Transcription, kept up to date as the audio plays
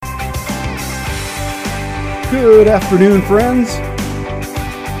Good afternoon, friends.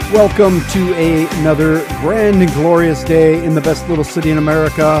 Welcome to another grand and glorious day in the best little city in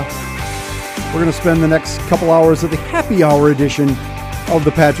America. We're going to spend the next couple hours of the happy hour edition of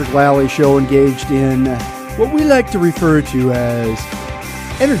the Patrick Lally Show engaged in what we like to refer to as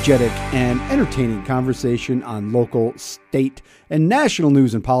energetic and entertaining conversation on local, state, and national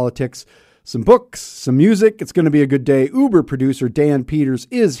news and politics. Some books, some music. It's going to be a good day. Uber producer Dan Peters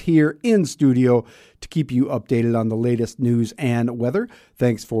is here in studio to keep you updated on the latest news and weather.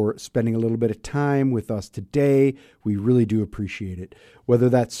 Thanks for spending a little bit of time with us today. We really do appreciate it. Whether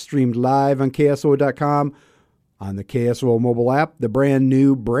that's streamed live on KSO.com, on the KSO mobile app, the brand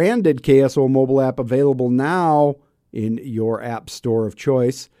new branded KSO mobile app available now in your app store of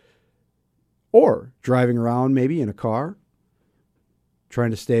choice, or driving around maybe in a car, trying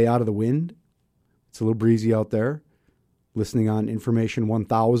to stay out of the wind. It's a little breezy out there. Listening on Information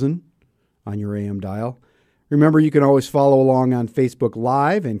 1000 on your AM dial. Remember, you can always follow along on Facebook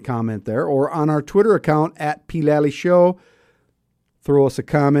Live and comment there, or on our Twitter account at PLally Show. Throw us a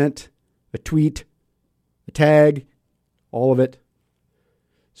comment, a tweet, a tag, all of it.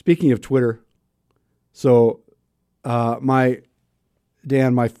 Speaking of Twitter, so my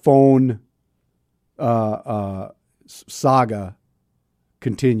phone saga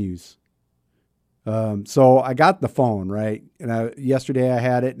continues. So I got the phone, right? And yesterday I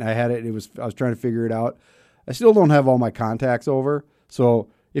had it. I was trying to figure it out. I still don't have all my contacts over. So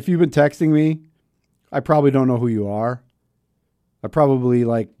if you've been texting me, I probably don't know who you are. I probably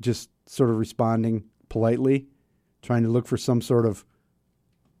just sort of responding politely, trying to look for some sort of,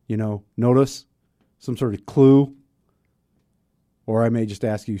 notice, some sort of clue. Or I may just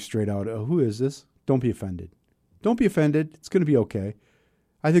ask you straight out, who is this? Don't be offended. Don't be offended. It's going to be okay.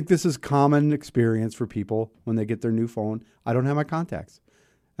 I think this is common experience for people when they get their new phone. I don't have my contacts.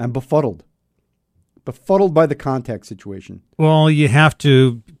 I'm befuddled by the contact situation. Well, you have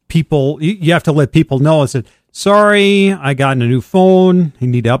to let people know. I said, sorry, I got a new phone. I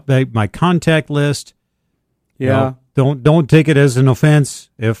need to update my contact list. Yeah. Don't take it as an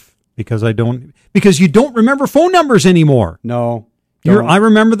offense because you don't remember phone numbers anymore. No. You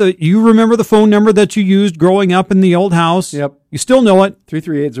remember the phone number that you used growing up in the old house. Yep. You still know it.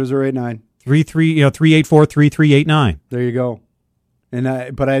 338-0089. 384-3389. There you go.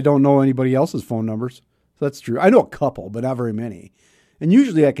 But I don't know anybody else's phone numbers. So that's true. I know a couple, but not very many. And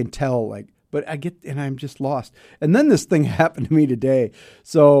usually I can tell, I'm just lost. And then this thing happened to me today.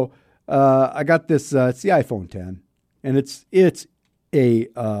 So I got this, it's the iPhone 10, and it's a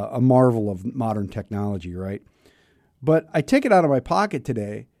marvel of modern technology, right? But I take it out of my pocket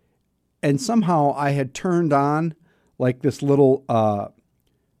today, and somehow I had turned on this little,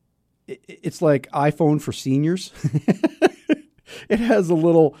 it's like iPhone for seniors. It has a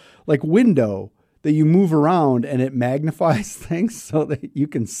little window that you move around and it magnifies things so that you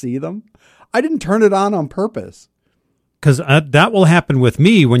can see them. I didn't turn it on purpose. Because that will happen with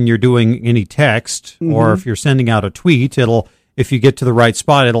me when you're doing any text, or if you're sending out a tweet, if you get to the right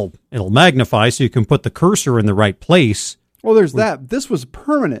spot, it'll magnify so you can put the cursor in the right place. Well, there's that. This was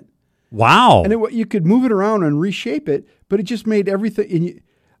permanent. Wow. And you could move it around and reshape it, but it just made everything.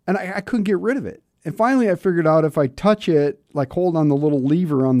 And I couldn't get rid of it. And finally, I figured out if I touch it, hold on the little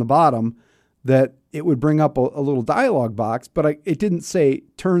lever on the bottom, that it would bring up a little dialog box, but it didn't say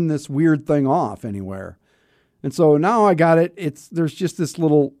turn this weird thing off anywhere. And so now I got it. There's just this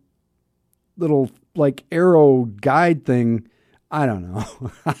little arrow guide thing. I don't know.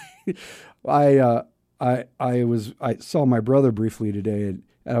 I saw my brother briefly today, and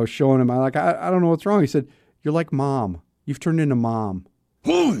I was showing him. I don't know what's wrong. He said, "You're like Mom. You've turned into Mom."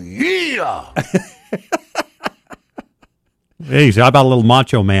 Oh yeah. Hey, how about a little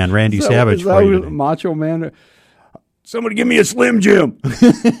Macho Man, Randy Savage for you today? Macho Man. Somebody give me a Slim Jim.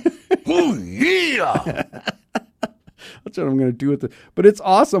 Oh yeah. That's what I'm going to do with it. But it's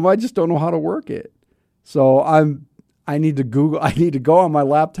awesome. I just don't know how to work it. So I need to Google. I need to go on my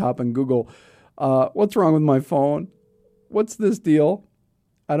laptop and Google, what's wrong with my phone? What's this deal?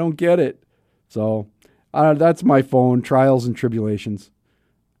 I don't get it. So that's my phone, trials and tribulations.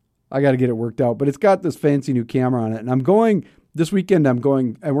 I got to get it worked out. But it's got this fancy new camera on it. And this weekend, and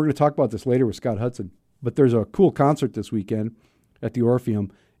we're going to talk about this later with Scott Hudson. But there's a cool concert this weekend at the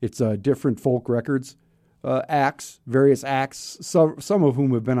Orpheum. It's different folk records, various acts, some of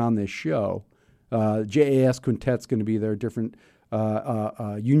whom have been on this show. JAS Quintet's going to be there, different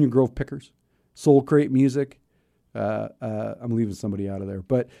Union Grove Pickers, Soul Crate Music. I'm leaving somebody out of there.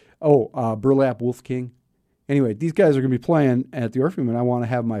 But, Burlap Wolf King. Anyway, these guys are going to be playing at the Orpheum, and I want to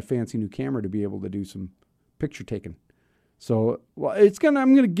have my fancy new camera to be able to do some picture taking. So, well,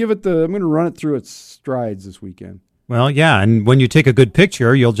 I'm gonna run it through its strides this weekend. Well, yeah, and when you take a good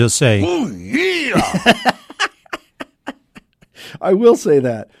picture, you'll just say, Oh, yeah. I will say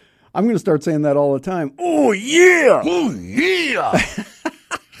that. I'm going to start saying that all the time. Oh, yeah. Oh, yeah.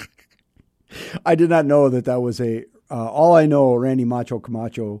 I did not know that was all I know, Randy Macho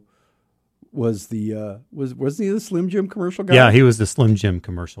Camacho was wasn't he the Slim Jim commercial guy? yeah, he was the Slim Jim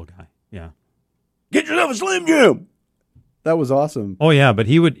commercial guy. Yeah. Get yourself a Slim Jim. That was awesome. Oh, yeah, but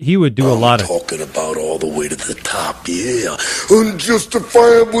he would do a lot of... Talking about all the way to the top, yeah.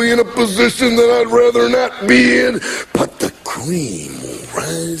 Unjustifiably in a position that I'd rather not be in, but the cream will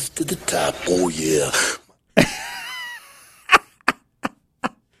rise to the top, oh yeah.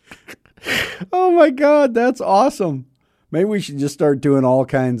 Oh my God, that's awesome. Maybe we should just start doing all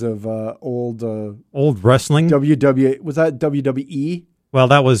kinds of old wrestling. WWE. Was that WWE? Well,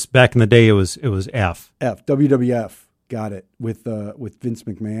 that was back in the day. It was F. WWF. Got it. With Vince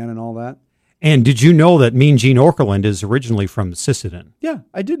McMahon and all that. And did you know that Mean Gene Okerlund is originally from Sisseton? Yeah,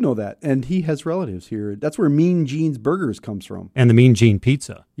 I did know that. And he has relatives here. That's where Mean Gene's Burgers comes from. And the Mean Gene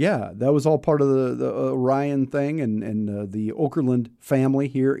Pizza. Yeah, that was all part of the Orion thing and the Okerlund family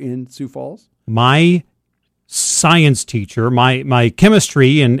here in Sioux Falls. My science teacher, my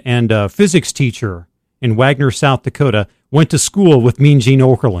chemistry and physics teacher in Wagner, South Dakota, went to school with Mean Gene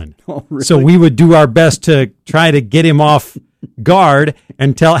Okerlund. Oh, really? So we would do our best to try to get him off guard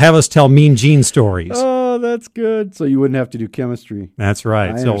and have us tell Mean Gene stories. Oh, that's good. So you wouldn't have to do chemistry. That's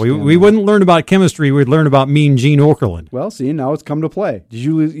right. I So we understand wouldn't learn about chemistry. We'd learn about Mean Gene Okerlund. Well, see, now it's come to play. Did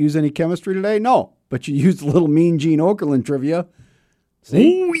you use any chemistry today? No. But you used a little Mean Gene Okerlund trivia.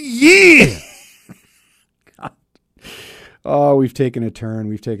 See? Oh, yeah. Oh, we've taken a turn.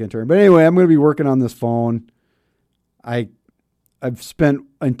 But anyway, I'm going to be working on this phone. I've spent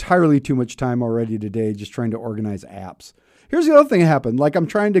entirely too much time already today just trying to organize apps. Here's the other thing that happened. Like, I'm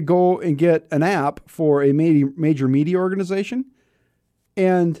trying to go and get an app for a major media organization,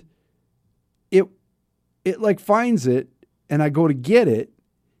 and it like finds it, and I go to get it,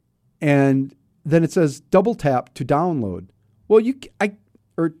 and then it says double tap to download. Well,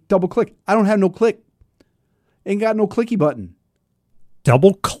 or double click. I don't have no click. Ain't got no clicky button.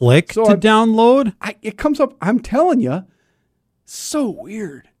 Double click to download? It comes up. I'm telling you, so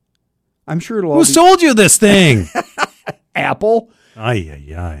weird. I'm sure it'll all Who sold you this thing? Apple.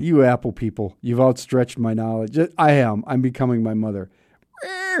 Ay. You Apple people, you've outstretched my knowledge. I am. I'm becoming my mother.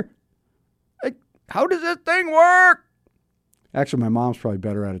 How does this thing work? Actually, my mom's probably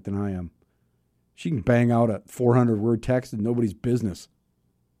better at it than I am. She can bang out a 400-word text and nobody's business.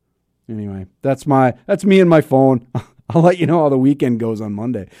 Anyway, that's me and my phone. I'll let you know how the weekend goes on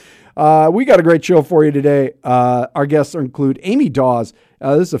Monday. We got a great show for you today. Our guests include Amy Dawes.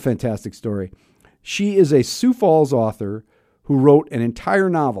 This is a fantastic story. She is a Sioux Falls author who wrote an entire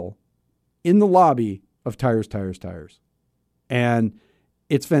novel in the lobby of Tires. And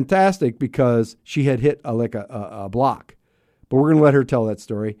it's fantastic because she had hit a block. But we're going to let her tell that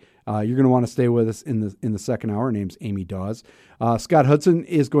story. You're going to want to stay with us in the second hour. Her name's Amy Dawes. Scott Hudson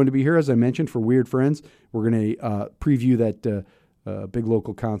is going to be here, as I mentioned, for Weird Friends. We're going to preview that big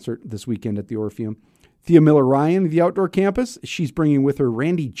local concert this weekend at the Orpheum. Thea Miller-Ryan, the Outdoor Campus, she's bringing with her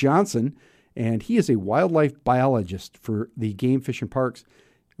Randy Johnson, and he is a wildlife biologist for the Game Fish and Parks.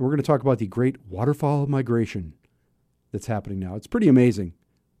 And we're going to talk about the great waterfowl migration that's happening now. It's pretty amazing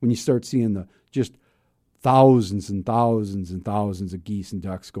when you start seeing the just thousands and thousands and thousands of geese and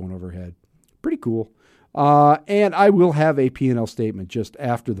ducks going overhead. Pretty cool. And I will have a P&L statement just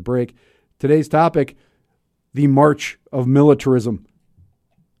after the break. Today's topic, the March of Militarism.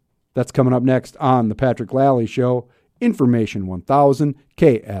 That's coming up next on The Patrick Lally Show. Information 1000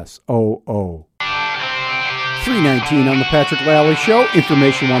 KSOO. 319 on The Patrick Lally Show.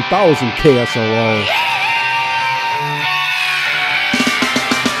 Information 1000 KSOO.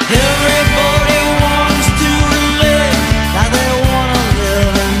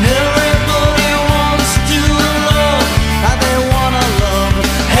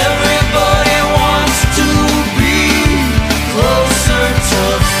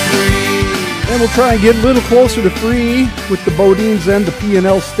 We'll try and get a little closer to free with the Bodines and the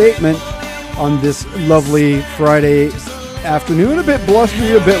P&L statement on this lovely Friday afternoon. A bit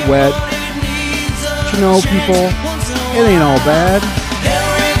blustery, a bit wet. But you know, people, it ain't all bad.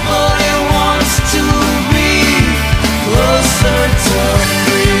 Everybody wants to be closer to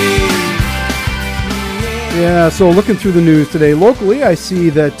free. Yeah, so looking through the news today, locally, I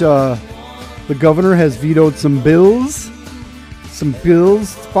see that the governor has vetoed some bills.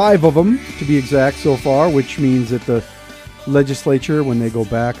 5 of them to be exact so far, which means that the legislature, when they go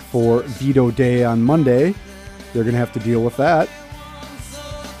back for veto day on Monday, they're going to have to deal with that.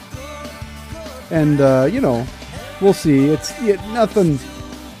 And, we'll see. It's nothing,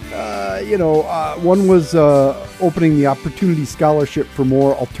 one was opening the Opportunity Scholarship for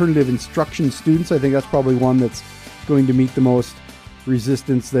more alternative instruction students. I think that's probably one that's going to meet the most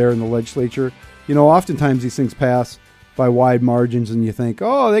resistance there in the legislature. Oftentimes these things pass by wide margins, and you think,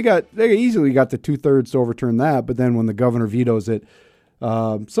 oh, they easily got the 2/3 to overturn that. But then when the governor vetoes it,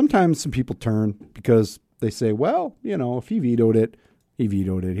 sometimes some people turn because they say, well, if he vetoed it, he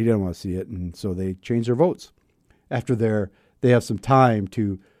vetoed it. He didn't want to see it, and so they change their votes after they have some time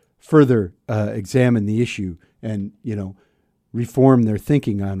to further examine the issue and reform their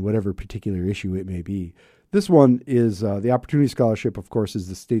thinking on whatever particular issue it may be. This one is the Opportunity Scholarship, of course, is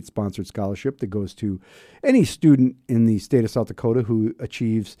the state-sponsored scholarship that goes to any student in the state of South Dakota who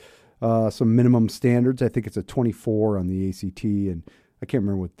achieves some minimum standards. I think it's a 24 on the ACT, and I can't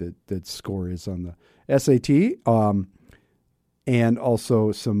remember what the score is on the SAT, and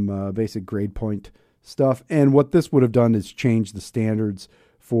also some basic grade point stuff. And what this would have done is change the standards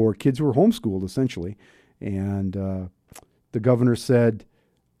for kids who are homeschooled, essentially. And the governor said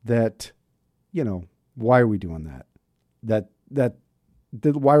that, why are we doing that?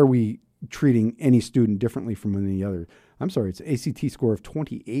 Why are we treating any student differently from any other? I'm sorry, it's an ACT score of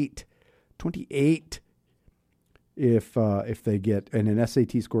 28. 28 if they get, and an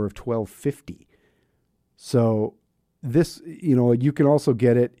SAT score of 1250. So this, you can also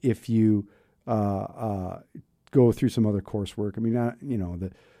get it if you go through some other coursework. I mean,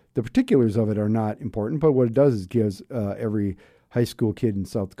 the particulars of it are not important, but what it does is gives every high school kid in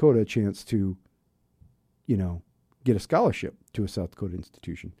South Dakota a chance to, get a scholarship to a South Dakota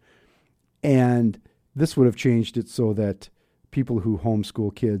institution. And this would have changed it so that people who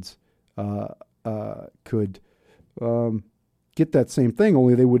homeschool kids could get that same thing,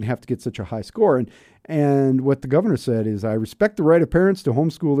 only they wouldn't have to get such a high score. And what the governor said is, I respect the right of parents to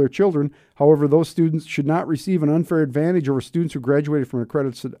homeschool their children. However, those students should not receive an unfair advantage over students who graduated from an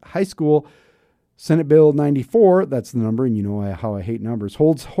accredited high school. Senate Bill 94, that's the number, and you know how I hate numbers,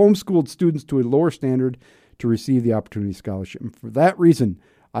 holds homeschooled students to a lower standard to receive the Opportunity Scholarship. And for that reason,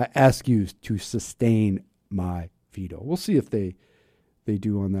 I ask you to sustain my veto. We'll see if they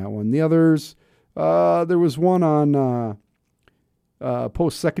do on that one. The others, there was one on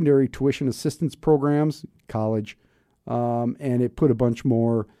post-secondary tuition assistance programs, college, and it put a bunch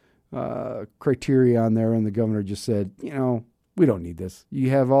more criteria on there, and the governor just said, we don't need this. You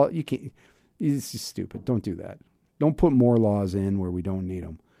can't. This is stupid. Don't do that. Don't put more laws in where we don't need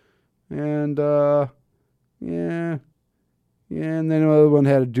them. And and then another one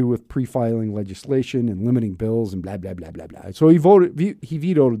had to do with pre-filing legislation and limiting bills and blah blah blah blah blah. So he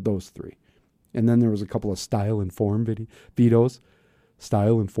vetoed those three, and then there was a couple of style and form vetoes.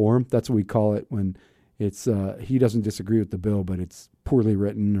 Style and form, that's what we call it when it's he doesn't disagree with the bill, but it's poorly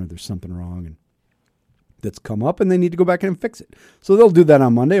written or there's something wrong and that's come up, and they need to go back in and fix it. So they'll do that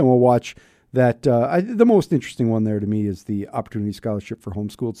on Monday, and we'll watch that. The most interesting one there to me is the Opportunity Scholarship for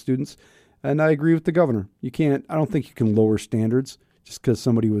homeschooled students. And I agree with the governor. I don't think you can lower standards just because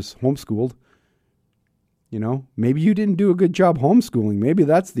somebody was homeschooled. Maybe you didn't do a good job homeschooling. Maybe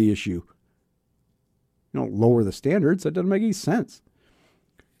that's the issue. You don't lower the standards. That doesn't make any sense.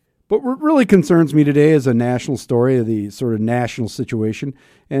 But what really concerns me today is a national story of the sort of national situation.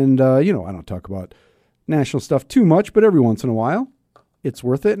 And, I don't talk about national stuff too much, but every once in a while, it's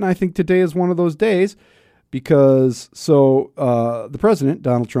worth it. And I think today is one of those days because, the president,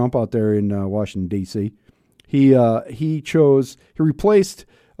 Donald Trump, out there in Washington, D.C., he replaced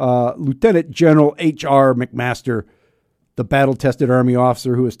Lieutenant General H.R. McMaster, the battle-tested Army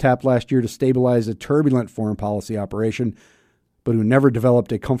officer who was tapped last year to stabilize a turbulent foreign policy operation, but who never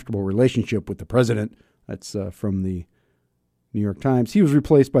developed a comfortable relationship with the president. That's from the New York Times. He was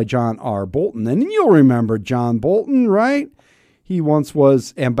replaced by John R. Bolton. And you'll remember John Bolton, right? He once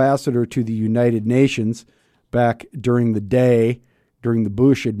was ambassador to the United Nations back during the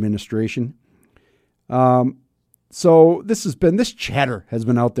Bush administration. So this chatter has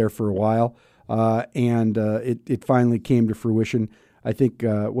been out there for a while, and it finally came to fruition. I think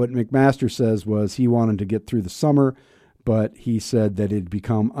what McMaster says was he wanted to get through the summer, but he said that it'd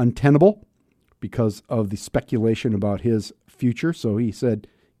become untenable because of the speculation about his future. So he said,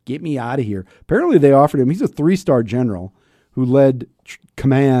 get me out of here. Apparently they offered him, he's a 3-star general who led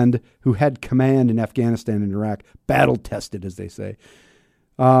who had command in Afghanistan and Iraq, battle tested, as they say.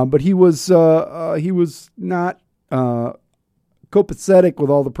 But he was not copacetic with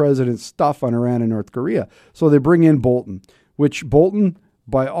all the president's stuff on Iran and North Korea. So they bring in Bolton, which Bolton,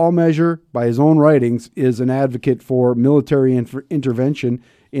 by all measure, by his own writings, is an advocate for military intervention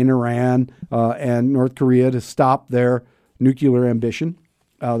in Iran and North Korea to stop their nuclear ambition.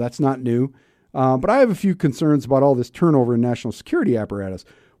 That's not new. But I have a few concerns about all this turnover in national security apparatus.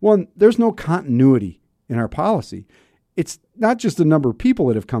 One, there's no continuity in our policy. It's not just the number of people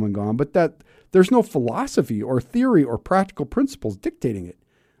that have come and gone, but that there's no philosophy or theory or practical principles dictating it.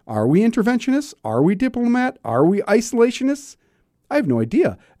 Are we interventionists? Are we diplomat? Are we isolationists? I have no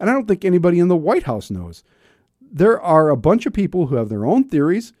idea. And I don't think anybody in the White House knows. There are a bunch of people who have their own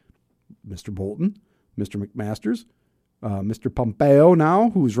theories. Mr. Bolton, Mr. McMaster's, Mr. Pompeo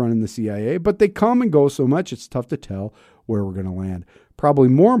now, who's running the CIA, but they come and go so much, it's tough to tell where we're going to land. Probably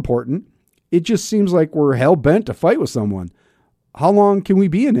more important, it just seems like we're hell-bent to fight with someone. How long can we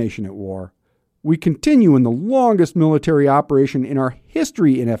be a nation at war? We continue in the longest military operation in our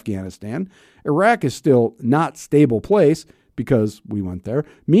history in Afghanistan. Iraq is still not a stable place because we went there.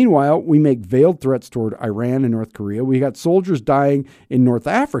 Meanwhile, we make veiled threats toward Iran and North Korea. We got soldiers dying in North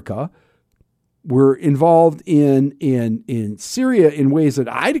Africa. We're involved in Syria in ways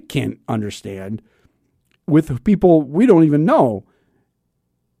that I can't understand with people we don't even know.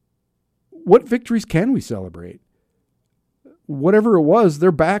 What victories can we celebrate? Whatever it was,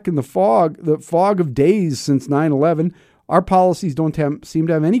 they're back in the fog of days since 9/11. Our policies don't seem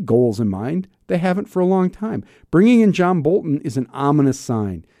to have any goals in mind. They haven't for a long time. Bringing in John Bolton is an ominous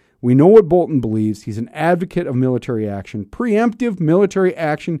sign. We know what Bolton believes. He's an advocate of military action, preemptive military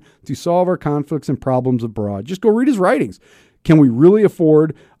action to solve our conflicts and problems abroad. Just go read his writings. Can we really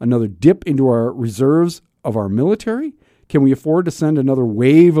afford another dip into our reserves of our military? Can we afford to send another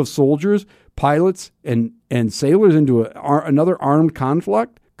wave of soldiers, pilots, and sailors into another armed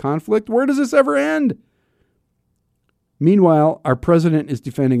conflict? Where does this ever end? Meanwhile, our president is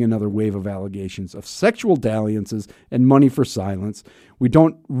defending another wave of allegations of sexual dalliances and money for silence. We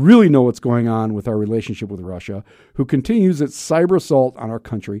don't really know what's going on with our relationship with Russia, who continues its cyber assault on our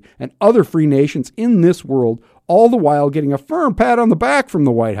country and other free nations in this world, all the while getting a firm pat on the back from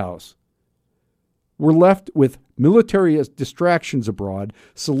the White House. We're left with military distractions abroad,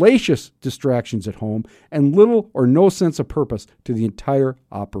 salacious distractions at home, and little or no sense of purpose to the entire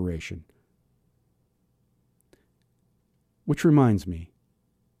operation. Which reminds me,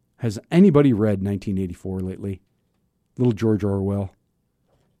 has anybody read 1984 lately? Little George Orwell.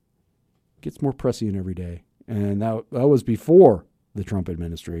 Gets more prescient every day. And that was before the Trump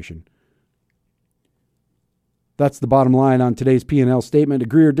administration. That's the bottom line on today's P&L statement.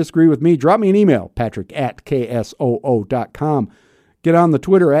 Agree or disagree with me? Drop me an email, patrick@ksoo.com. Get on the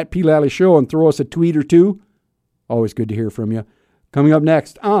Twitter @PLallyShow and throw us a tweet or two. Always good to hear from you. Coming up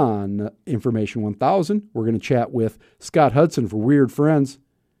next on Information 1000, we're going to chat with Scott Hudson for Weird Friends.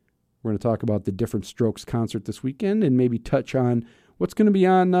 We're going to talk about the Different Strokes concert this weekend and maybe touch on what's going to be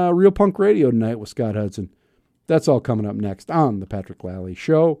on Real Punk Radio tonight with Scott Hudson. That's all coming up next on The Patrick Lally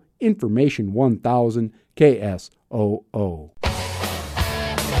Show. Information 1000 KSOO.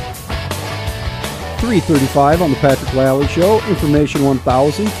 3:35 on The Patrick Lally Show. Information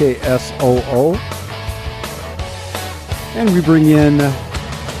 1000 KSOO. And we bring in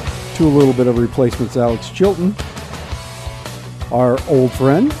to a little bit of replacements Alex Chilton, our old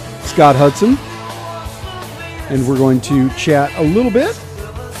friend, Scott Hudson. And we're going to chat a little bit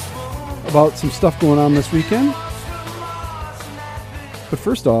about some stuff going on this weekend. But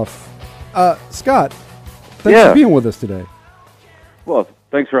first off, Scott, thanks for being with us today. Well,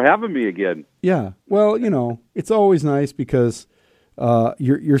 thanks for having me again. Yeah. Well, it's always nice because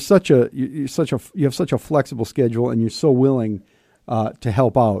you have such a flexible schedule and you're so willing to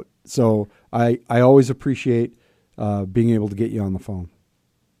help out. So I always appreciate being able to get you on the phone.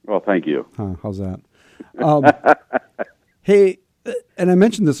 Well, thank you. How's that? Hey, and I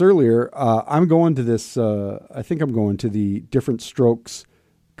mentioned this earlier. I'm going to this. I think I'm going to the Different Strokes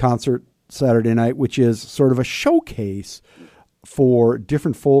concert Saturday night, which is sort of a showcase for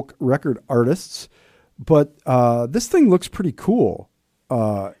different folk record artists. But this thing looks pretty cool.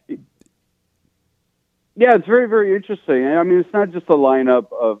 Yeah, it's very, very interesting. I mean, it's not just a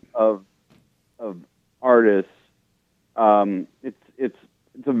lineup of artists. It's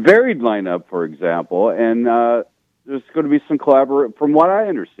a varied lineup, for example, and there's going to be some from what I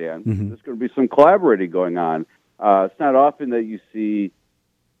understand, there's going to be some collaborating going on. It's not often that you see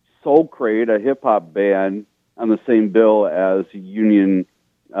Soul Crate, a hip-hop band, on the same bill as Union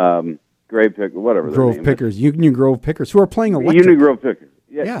Grove Pickers, whatever Grove Pickers, Union Grove Pickers, who are playing electric. Union Grove Pickers.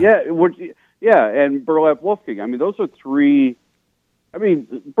 Yeah, and Burlap Wolfgang. I mean, those are three. I mean,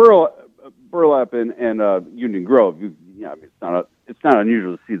 Burlap and Union Grove. I mean, it's not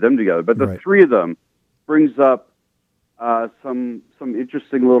unusual to see them together. But the three of them brings up some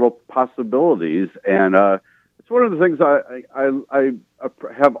interesting little possibilities, and it's one of the things I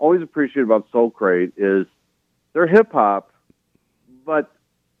have always appreciated about Soul Crate is they're hip hop, but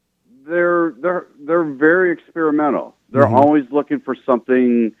they're very experimental. They're always looking for some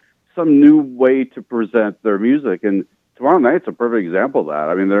new way to present their music, and Tomorrow Night's a perfect example of that.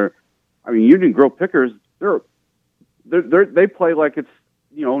 I mean, Union Grove Pickers, they play like it's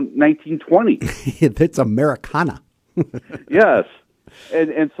 1920. It's Americana. Yes.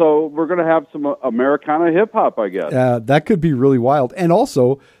 And so we're going to have some Americana hip hop, I guess. That could be really wild. And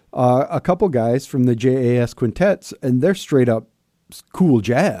also a couple guys from the JAS Quintets, and they're straight up cool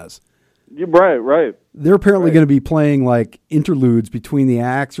jazz. Yeah, right. They're apparently going to be playing like interludes between the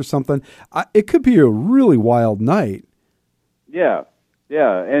acts or something. It could be a really wild night. Yeah.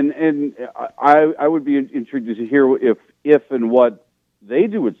 And I would be intrigued to hear if and what they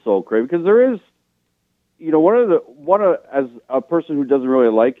do with Soul Crate, because there is, as a person who doesn't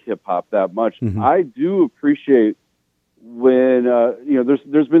really like hip hop that much, I do appreciate when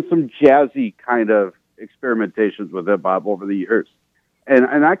there's been some jazzy kind of experimentations with hip hop over the years,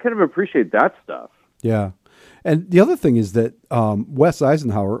 and I kind of appreciate that stuff. Yeah, and the other thing is that Wes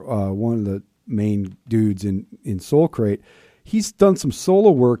Eisenhower, one of the main dudes in Soul Crate, he's done some solo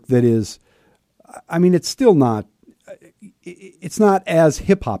work that is, it's still not. It's not as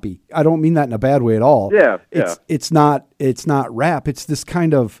hip hoppy. I don't mean that in a bad way at all. Yeah. It's not rap. It's this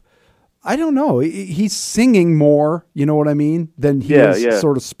kind of, I don't know. He's singing more, you know what I mean, than he is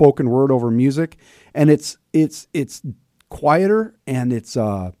sort of spoken word over music, and it's quieter and it's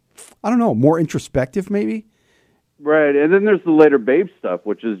I don't know, more introspective maybe. Right, and then there's the later Babe stuff,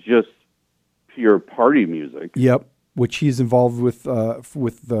 which is just pure party music. Yep, which he's involved with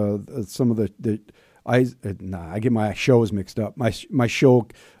some of the. I get my shows mixed up. My show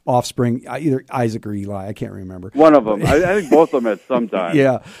offspring, either Isaac or Eli, I can't remember. One of them. I think both of them at some time.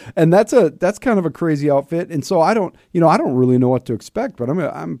 Yeah, and that's kind of a crazy outfit. And so I don't really know what to expect, but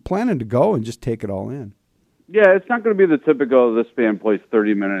I'm planning to go and just take it all in. Yeah, it's not going to be the typical. This band plays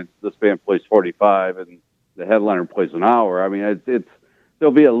 30 minutes. This band plays 45, and the headliner plays an hour. I mean,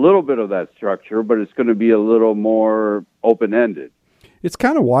 there'll be a little bit of that structure, but it's going to be a little more open ended. It's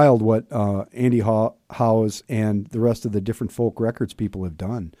kind of wild what Andy Howes and the rest of the different folk records people have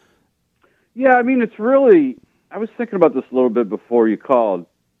done. Yeah, it's really, I was thinking about this a little bit before you called.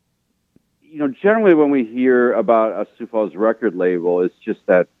 Generally when we hear about a Sioux Falls record label, it's just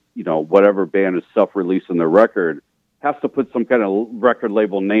that, whatever band is self-releasing their record has to put some kind of record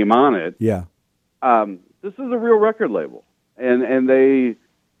label name on it. Yeah. This is a real record label, and they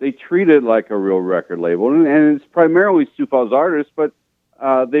treat it like a real record label, and it's primarily Sioux Falls artists, but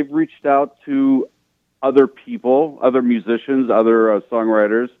they've reached out to other people, other musicians, other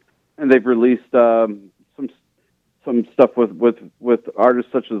songwriters, and they've released some stuff with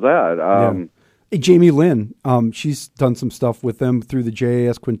artists such as that. Hey, Jamie Lynn, she's done some stuff with them through the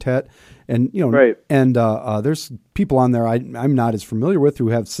JAS Quintet, and right. And there's people on there I'm not as familiar with who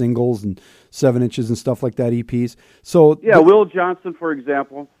have singles and 7 inches and stuff like that, EPs. So Will Johnson, for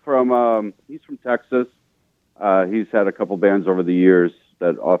example, he's from Texas. He's had a couple bands over the years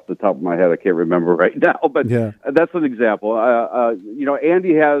that off the top of my head I can't remember right now, but that's an example.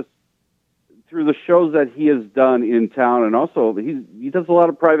 Andy has, through the shows that he has done in town, and also he does a lot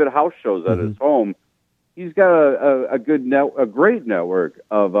of private house shows at his home. He's got a great network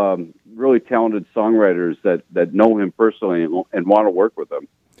of really talented songwriters that know him personally and want to work with him.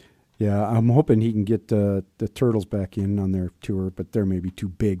 Yeah, I'm hoping he can get the Turtles back in on their tour, but they're maybe too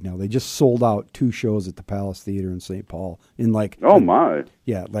big now. They just sold out 2 shows at the Palace Theater in St. Paul in like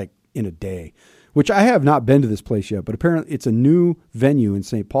in a day, which I have not been to this place yet, but apparently it's a new venue in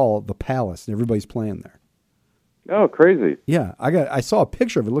St. Paul, the Palace, and everybody's playing there. Oh, crazy. Yeah, I saw a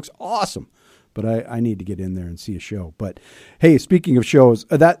picture of it. It looks awesome, but I need to get in there and see a show. But hey, speaking of shows,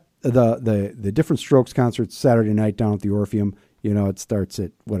 the Different Strokes concert Saturday night down at the Orpheum. It starts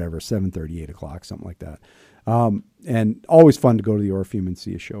at 7:30, 8 o'clock, something like that. And always fun to go to the Orpheum and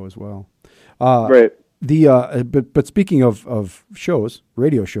see a show as well. Right. But speaking of shows,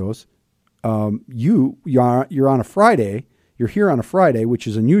 radio shows, you're on a Friday. You're here on a Friday, which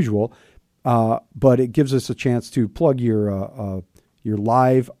is unusual, but it gives us a chance to plug your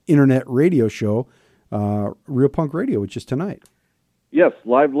live internet radio show, Real Punk Radio, which is tonight. Yes,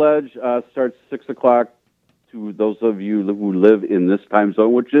 Live Ledge starts 6 o'clock. To those of you who live in this time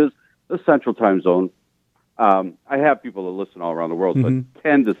zone, which is the Central Time Zone, I have people that listen all around the world, but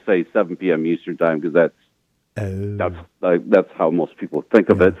tend to say 7 p.m. Eastern Time because that's how most people think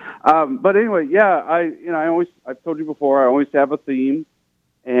of it. But anyway, I've told you before, I always have a theme,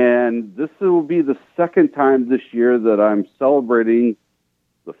 and this will be the second time this year that I'm celebrating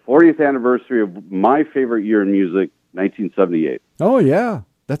the 40th anniversary of my favorite year in music, 1978. Oh yeah,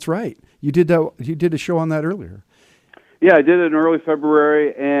 that's right. You did that. You did a show on that earlier. Yeah, I did it in early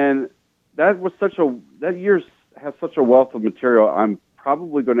February, and that year has such a wealth of material. I'm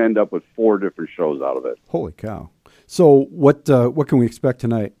probably going to end up with 4 different shows out of it. Holy cow! So what can we expect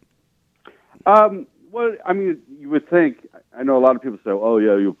tonight? Well, I mean, you would think. I know a lot of people say, "Oh,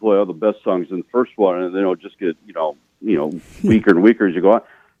 yeah, you play all the best songs in the first one, and then it'll just get weaker and weaker as you go on."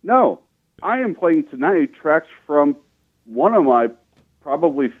 No, I am playing tonight tracks from one of my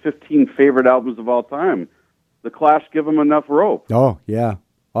probably 15 favorite albums of all time, The Clash. Give 'Em Enough Rope. Oh yeah,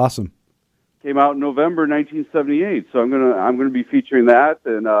 awesome. Came out in November 1978, so I'm gonna be featuring that,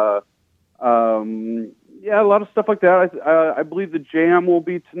 and a lot of stuff like that. I believe the Jam will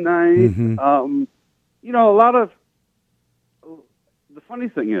be tonight. Mm-hmm. A lot of the funny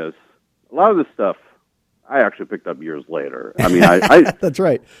thing is, a lot of this stuff I actually picked up years later. I mean, I That's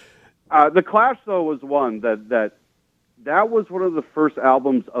right. The Clash though was one that was one of the first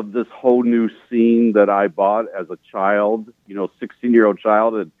albums of this whole new scene that I bought as a child. 16-year-old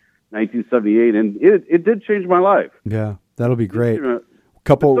child in 1978, and it did change my life. Yeah, that'll be great. Some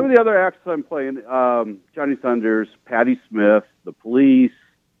of the other acts I'm playing, Johnny Thunders, Patti Smith, The Police,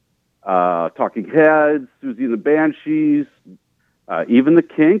 Talking Heads, Susie and the Banshees, even the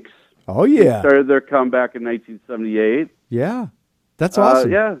Kinks. Oh yeah, started their comeback in 1978. Yeah, that's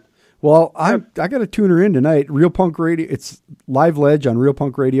awesome. Yeah. Well, I got to tune her in tonight. Real Punk Radio. It's Live Ledge on Real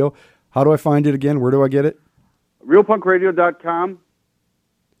Punk Radio. How do I find it again? Where do I get it? RealPunkRadio.com.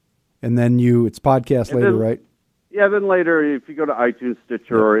 And then it's podcast later, right? Yeah, then later, if you go to iTunes,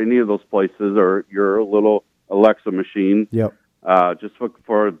 Stitcher, or any of those places, or your little Alexa machine, yep. Just look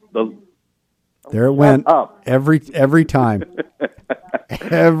for the... There it went. Up. Every time.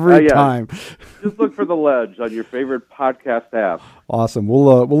 Every time. Just look for The Ledge on your favorite podcast app. Awesome.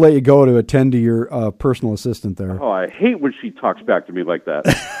 We'll let you go to attend to your personal assistant there. Oh, I hate when she talks back to me like that.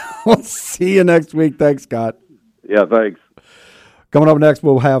 We'll see you next week. Thanks, Scott. Yeah, thanks. Coming up next,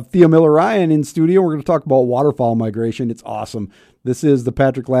 we'll have Thea Miller-Ryan in studio. We're going to talk about waterfowl migration. It's awesome. This is the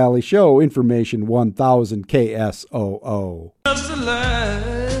Patrick Lally Show, Information 1000 KSOO. Just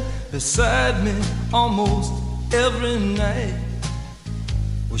alive beside me almost every night.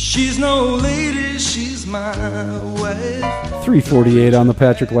 Well, she's no lady, she's my wife. 3:48 on the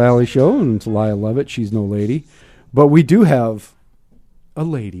Patrick Lally Show, and Talia Levitt. She's no lady, but we do have a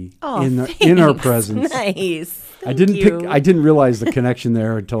lady in our presence. Nice. I didn't realize the connection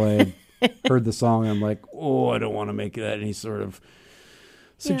there until I had heard the song. I'm like, I don't want to make that any sort of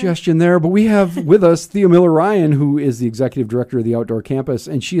suggestion there. But we have with us Thea Miller-Ryan, who is the executive director of the Outdoor Campus,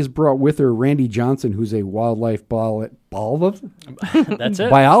 and she has brought with her Randy Johnson, who's a wildlife biologist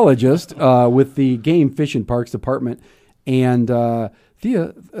with the Game Fish and Parks Department. And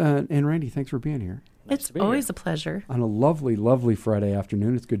Thea and Randy, thanks for being here. It's always a pleasure. On a lovely, lovely Friday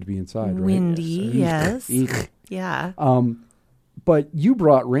afternoon. It's good to be inside, right? Windy, yes. Yeah. But you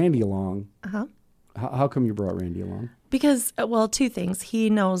brought Randy along. Uh-huh. How come you brought Randy along? Because, two things. He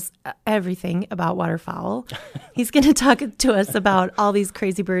knows everything about waterfowl. He's going to talk to us about all these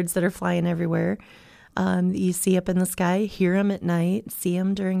crazy birds that are flying everywhere. You see up in the sky, hear them at night, see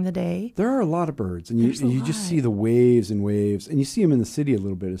them during the day. There are a lot of birds, and you just see the waves and waves, and you see them in the city a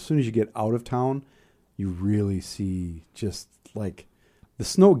little bit. As soon as you get out of town, you really see just like the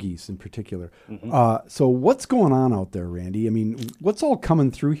snow geese in particular. Mm-hmm. So what's going on out there, Randy? I mean, what's all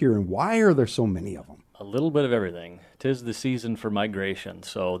coming through here, and why are there so many of them? A little bit of everything. 'Tis the season for migration.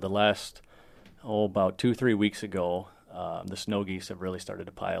 So the last, about 2-3 weeks ago, the snow geese have really started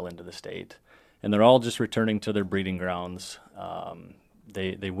to pile into the state. And they're all just returning to their breeding grounds.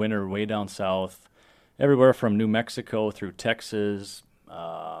 They winter way down south, everywhere from New Mexico through Texas,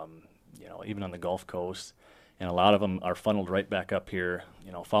 even on the Gulf Coast. And a lot of them are funneled right back up here,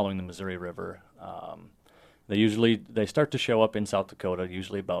 following the Missouri River. They start to show up in South Dakota,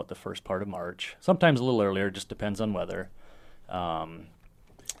 usually about the first part of March. Sometimes a little earlier, just depends on weather.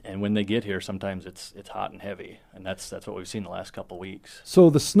 And when they get here, sometimes it's hot and heavy, and that's what we've seen the last couple of weeks. So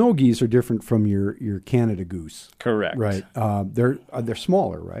the snow geese are different from your Canada goose. Correct. Right. They're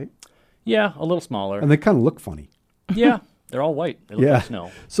smaller, right? Yeah, a little smaller. And they kind of look funny. Yeah, they're all white. They look like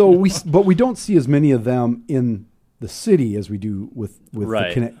snow. So but we don't see as many of them in the city as we do with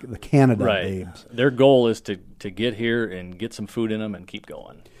right. the Canada right. babes. Their goal is to get here and get some food in them and keep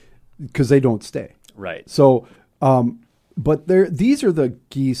going. Because they don't stay. Right. So, but these are the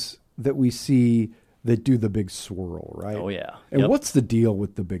geese that we see that do the big swirl, right? Oh, yeah. And what's the deal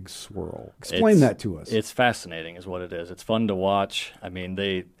with the big swirl? Explain that to us. It's fascinating is what it is. It's fun to watch. I mean,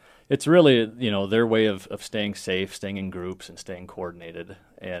 it's really, their way of staying safe, staying in groups, and staying coordinated.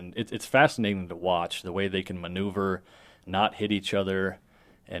 And it's fascinating to watch the way they can maneuver, not hit each other,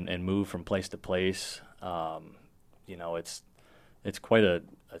 and move from place to place. It's quite a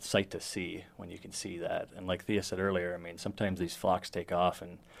sight to see when you can see that. And like Thea said earlier, I mean, sometimes these flocks take off,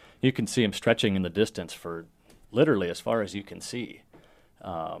 and you can see them stretching in the distance for literally as far as you can see.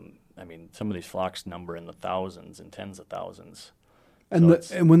 I mean, some of these flocks number in the thousands and tens of thousands. And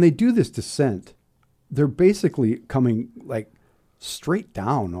and when they do this descent, they're basically coming like straight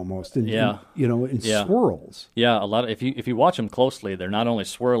down almost, in swirls. Yeah, a lot. If you watch them closely, they're not only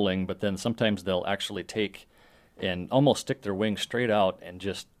swirling, but then sometimes they'll actually take and almost stick their wings straight out and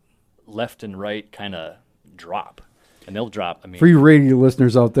just left and right kind of drop. And they'll drop. I mean, for you radio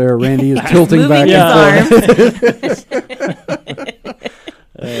listeners out there, Randy is tilting back and forth.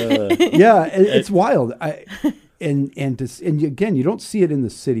 It's wild. And again, you don't see it in the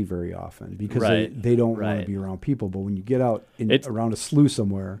city very often because they don't want to be around people. But when you get out around a slough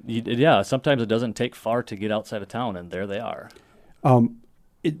somewhere, sometimes it doesn't take far to get outside of town, and there they are.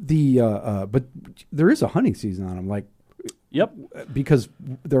 But there is a hunting season on them, like. Yep, because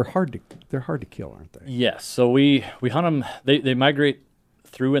they're hard to kill, aren't they? Yes. So we hunt them. They migrate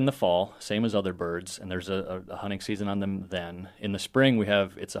through in the fall, same as other birds, and there's a hunting season on them then. In the spring,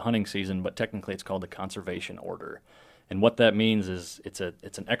 it's a hunting season, but technically it's called the conservation order. And what that means is it's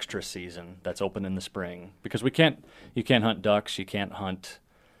an extra season that's open in the spring because you can't hunt ducks, you can't hunt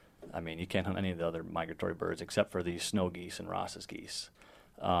any of the other migratory birds except for these snow geese and Ross's geese.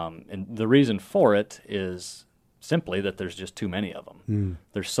 And the reason for it is simply that there's just too many of them.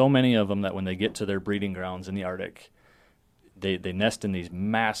 There's so many of them that when they get to their breeding grounds in the Arctic, they nest in these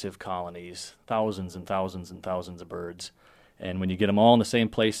massive colonies, thousands and thousands and thousands of birds. And when you get them all in the same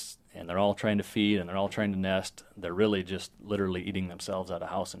place and they're all trying to feed and they're all trying to nest, they're really just literally eating themselves out of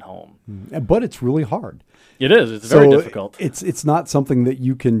house and home. But it's really hard. It is. It's very difficult. It's not something that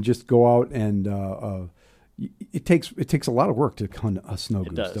you can just go out and it takes a lot of work to hunt a snow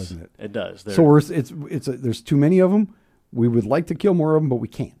goose, doesn't it? It does. So there's too many of them. We would like to kill more of them, but we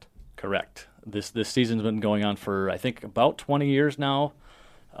can't. Correct. This season's been going on for I think about 20 years now.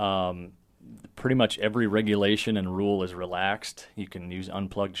 Pretty much every regulation and rule is relaxed. You can use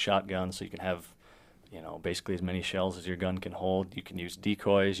unplugged shotguns, so you can have basically as many shells as your gun can hold. You can use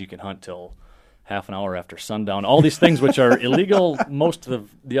decoys. You can hunt till half an hour after sundown. All these things which are illegal most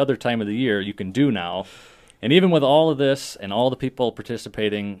of the other time of the year, you can do now. And even with all of this and all the people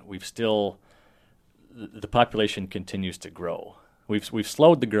participating, the population continues to grow. We've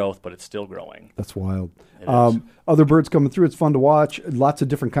slowed the growth, but it's still growing. That's wild. Other birds coming through. It's fun to watch. Lots of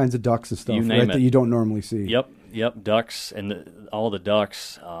different kinds of ducks and stuff, that you don't normally see. Yep. Ducks and all the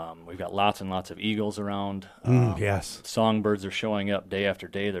ducks. We've got lots and lots of eagles around. Yes. Songbirds are showing up day after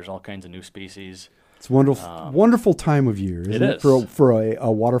day. There's all kinds of new species. It's a wonderfall time of year, isn't it? For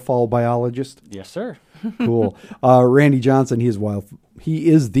a waterfowl biologist. Yes, sir. Cool. Randy Johnson, he is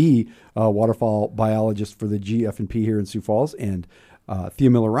the waterfowl biologist for the GF&P here in Sioux Falls, and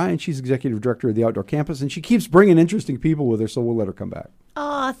Thea Miller Ryan, she's executive director of the Outdoor Campus, and she keeps bringing interesting people with her, so we'll let her come back.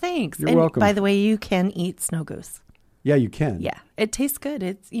 Oh, thanks. You're welcome. By the way, you can eat snow goose. Yeah, you can. Yeah, it tastes good.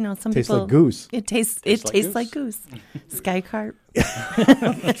 It's some tastes people like goose. It tastes like goose. Sky carp. You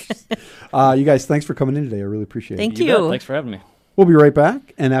guys, thanks for coming in today. I really appreciate it. Thank you. Thanks for having me. We'll be right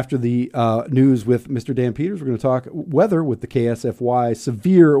back, and after the news with Mr. Dan Peters, we're going to talk weather with the KSFY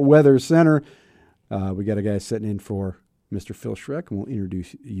Severe Weather Center. We got a guy sitting in for Mr. Phil Schreck, and we'll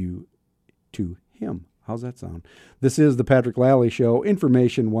introduce you to him. How's that sound? This is the Patrick Lally Show,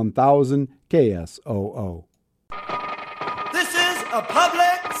 Information 1000 KSOO. This is a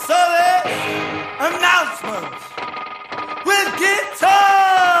public service announcement with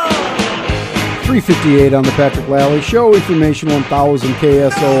guitar. 3:58 on the Patrick Lally Show, Information 1000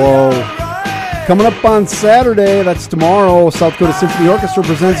 KSOO. Coming up on Saturday, that's tomorrow, South Dakota Symphony Orchestra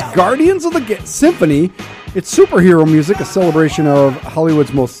presents Guardians of the Symphony. It's superhero music, a celebration of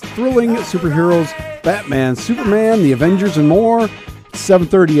Hollywood's most thrilling superheroes, Batman, Superman, the Avengers, and more.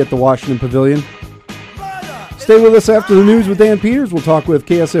 7:30 at the Washington Pavilion. Stay with us after the news with Dan Peters. We'll talk with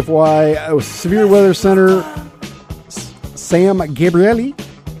KSFY Severe Weather Center Sam Gabrielli.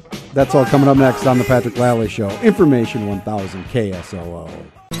 That's all coming up next on the Patrick Lally Show. Information 1000 KSOO.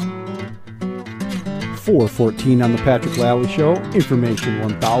 4:14 on the Patrick Lally Show. Information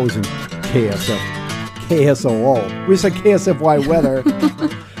 1000 KSOO. We said KSFY Weather.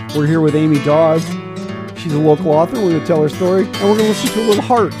 We're here with Amy Dawes. She's a local author. We're going to tell her story, and we're going to listen to a little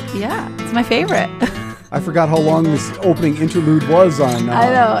Heart. Yeah, it's my favorite. I forgot how long this opening interlude was on. I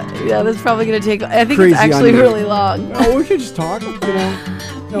know. Yeah, that's probably going to take... I think it's actually really long. Oh, we could just talk,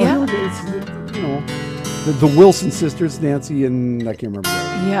 No, Yeah. it's, you know, the Wilson sisters, Nancy and I can't remember.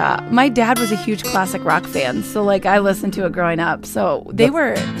 Yeah, my dad was a huge classic rock fan, so like I listened to it growing up. So they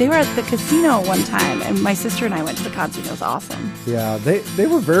were at the casino one time, and my sister and I went to the concert. It was awesome. Yeah, they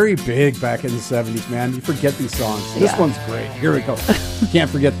were very big back in the 70s, man. You forget these songs. This Yeah. one's great. Here we go. You can't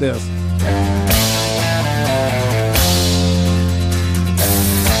forget this.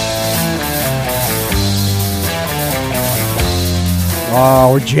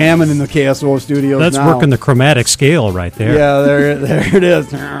 Oh, we're jamming in the KSO studios That's now. working the chromatic scale right there. Yeah, there it is.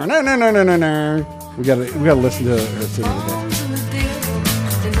 No. We gotta listen to her sing it again.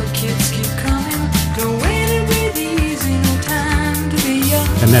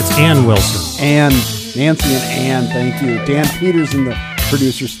 And that's Ann Wilson. And Nancy and Ann, thank you. Dan Peters in the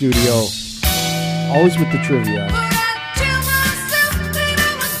producer studio. Always with the trivia.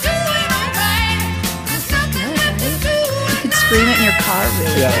 You could scream it in your car,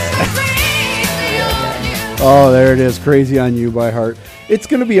 really. Oh, there it is. Crazy on You by Heart. It's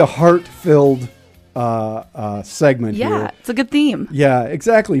going to be a heart-filled segment Yeah, here. it's a good theme. Yeah,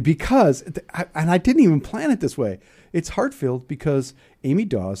 exactly. Because, and I didn't even plan it this way. It's heart-filled because Amy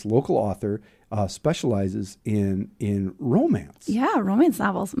Dawes, local author, specializes in romance. Yeah, romance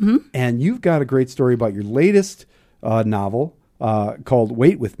novels. Hmm. And you've got a great story about your latest novel called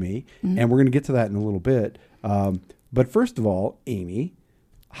Wait With Me. Mm-hmm. And we're going to get to that in a little bit. But first of all, Amy,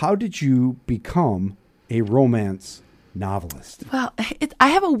 how did you become a romance novelist? Well, I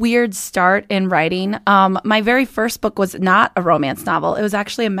have a weird start in writing. My very first book was not a romance novel. It was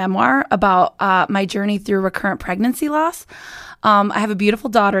actually a memoir about my journey through recurrent pregnancy loss. I have a beautiful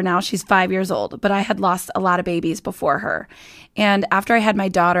daughter now. She's 5 years old, but I had lost a lot of babies before her. And after I had my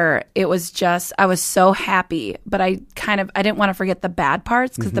daughter, it was just, I was so happy, but I didn't want to forget the bad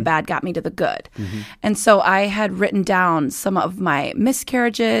parts because the bad got me to the good. And so I had written down some of my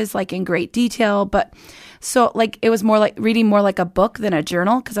miscarriages, like in great detail, but so like it was more like reading more like a book than a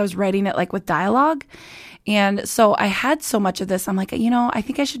journal because I was writing it like with dialogue. And so I had so much of this. I'm like, I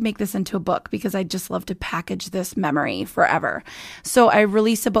think I should make this into a book because I just love to package this memory forever. So I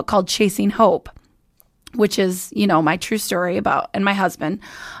released a book called Chasing Hope, which is, my true story and my husband,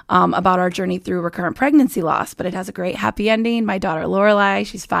 about our journey through recurrent pregnancy loss. But it has a great happy ending. My daughter Lorelai,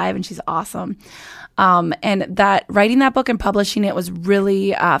 she's 5 and she's awesome. And that writing that book and publishing it was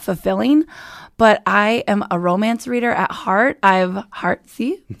really fulfilling. But I am a romance reader at heart.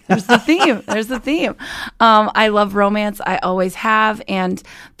 See, there's the theme. There's the theme. I love romance. I always have. And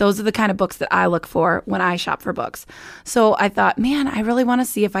those are the kind of books that I look for when I shop for books. So I thought, man, I really want to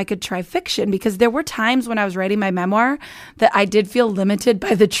see if I could try fiction because there were times when I was writing my memoir that I did feel limited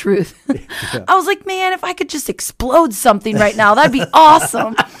by the truth. Yeah. I was like, man, if I could just explode something right now, that'd be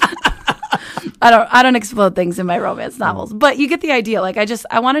awesome. I don't explode things in my romance novels, but you get the idea. Like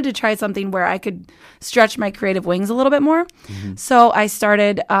I wanted to try something where I could stretch my creative wings a little bit more. Mm-hmm. So I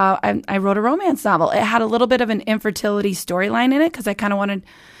started, I wrote a romance novel. It had a little bit of an infertility storyline in it because I kind of wanted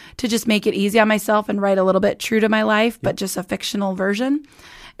to just make it easy on myself and write a little bit true to my life, but just a fictional version.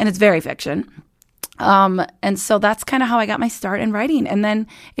 And it's very fiction. And so that's kind of how I got my start in writing. And then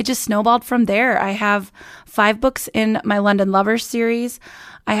it just snowballed from there. I have 5 books in my London Lovers series.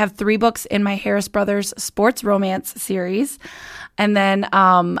 I have 3 books in my Harris Brothers sports romance series. And then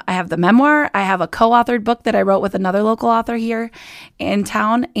I have the memoir. I have a co-authored book that I wrote with another local author here in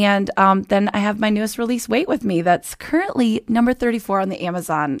town. And then I have my newest release, Wait With Me, that's currently number 34 on the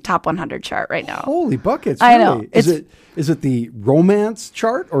Amazon Top 100 chart right now. Holy buckets. I really? know. Is it the romance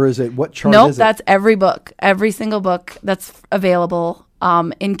chart or is it what chart Nope, is it? that's every book, every single book that's available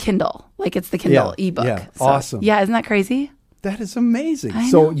in Kindle. Like it's the Kindle ebook. Yeah, So, awesome. Yeah, isn't that crazy? That is amazing.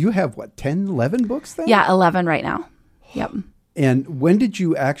 I So know. you have, 10, 11 books then? Yeah, 11 right now. Yep. And when did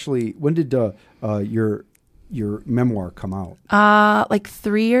your memoir come out? Like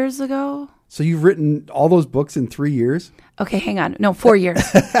 3 years ago. So you've written all those books in 3 years? Okay, hang on. No, 4 years.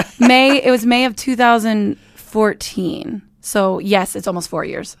 It was May of 2014. So yes, it's almost 4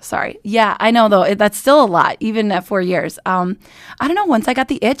 years. Sorry. Yeah, I know though. That's still a lot, even at 4 years. I don't know. Once I got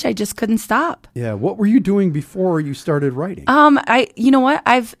the itch, I just couldn't stop. Yeah. What were you doing before you started writing? You know what?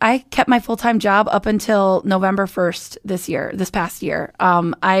 I kept my full-time job up until November 1st this past year.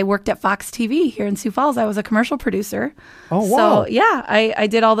 I worked at Fox TV here in Sioux Falls. I was a commercial producer. Oh, wow. So yeah, I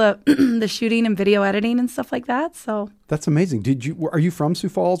did all the the shooting and video editing and stuff like that. So That's amazing. Are you from Sioux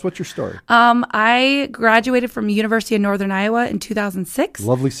Falls? What's your story? I graduated from University of Northern Iowa in 2006.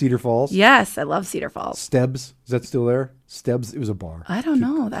 Lovely Cedar Falls. Yes, I love Cedar Falls. Stebbs, is that still there? Stebbs, it was a bar. I don't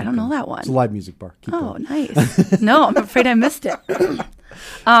know. I don't know that one. It's a live music bar. Keep Oh, going. nice. No, I'm afraid I missed it.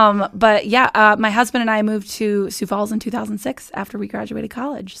 But yeah, my husband and I moved to Sioux Falls in 2006 after we graduated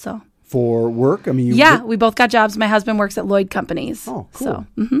college. So For work? I mean, we both got jobs. My husband works at Lloyd Companies. Oh, cool.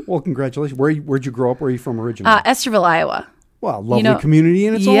 So, Well, congratulations. Where'd you grow up? Where are you from originally? Esterville, Iowa. Wow, lovely community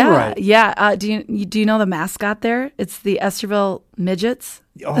in its own right. Yeah. Do you know the mascot there? It's the Esterville Midgets.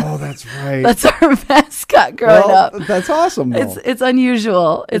 Oh, that's right. That's our mascot growing up. That's awesome. Though. It's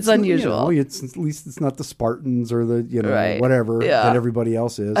unusual. It's unusual. It's at least it's not the Spartans or the Right. whatever Yeah. that everybody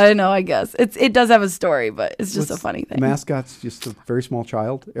else is. I know. I guess it does have a story, but it's just a funny thing. Mascot's just a very small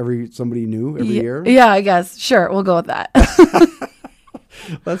child. Somebody new every year. Yeah, I guess. Sure, we'll go with that.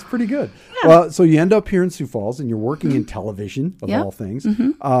 That's pretty good. Yeah. Well, so you end up here in Sioux Falls, and you're working in television of all things,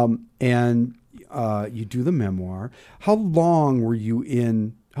 and you do the memoir. How long were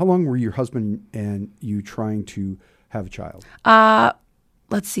your husband and you trying to have a child?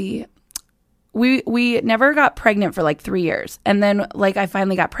 Let's see. We never got pregnant for like 3 years. And then like I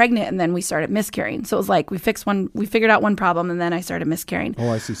finally got pregnant and then we started miscarrying. So it was like we figured out one problem and then I started miscarrying. Oh,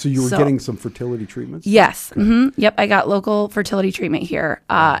 I see. So you were getting some fertility treatments? Yes. Mm-hmm. Yep. I got local fertility treatment here.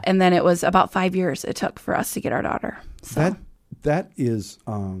 And then it was about 5 years it took for us to get our daughter. So that is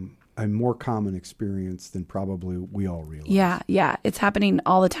a more common experience than probably we all realize. Yeah. It's happening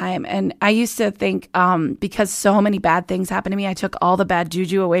all the time. And I used to think because so many bad things happened to me, I took all the bad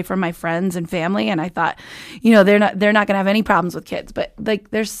juju away from my friends and family. And I thought, they're not going to have any problems with kids. But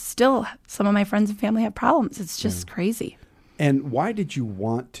like there's still some of my friends and family have problems. It's just crazy. And why did you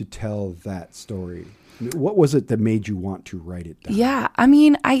want to tell that story? I mean, what was it that made you want to write it down? Yeah. I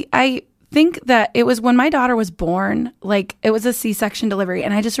mean, I think that it was when my daughter was born, like it was a C-section delivery.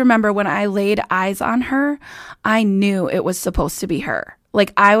 And I just remember when I laid eyes on her, I knew it was supposed to be her.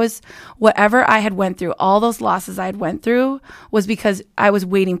 Like whatever I had went through, all those losses I had went through was because I was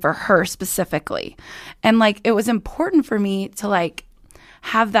waiting for her specifically. And like, it was important for me to like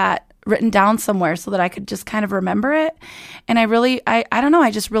have that written down somewhere so that I could just kind of remember it. And I don't know,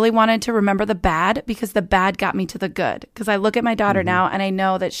 I just really wanted to remember the bad because the bad got me to the good. Because I look at my daughter now and I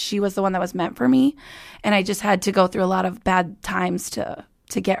know that she was the one that was meant for me. And I just had to go through a lot of bad times to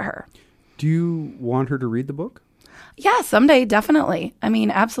get her. Do you want her to read the book? Yeah, someday, definitely. I mean,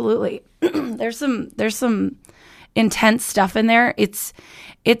 absolutely. There's some intense stuff in there. It's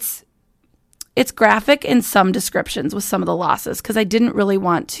graphic in some descriptions with some of the losses because I didn't really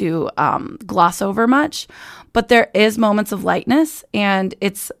want to gloss over much, but there is moments of lightness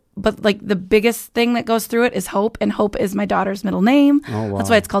but like the biggest thing that goes through it is hope, and hope is my daughter's middle name. Oh, wow. That's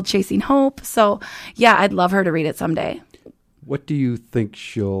why it's called Chasing Hope. So yeah, I'd love her to read it someday. What do you think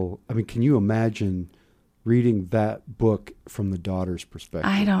can you imagine reading that book from the daughter's perspective?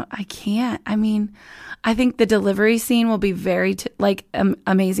 I can't. I mean, I think the delivery scene will be very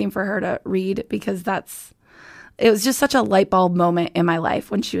amazing for her to read because it was just such a light bulb moment in my life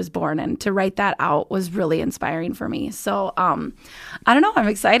when she was born, and to write that out was really inspiring for me. So, I don't know. I'm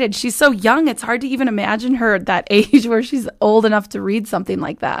excited. She's so young. It's hard to even imagine her at that age where she's old enough to read something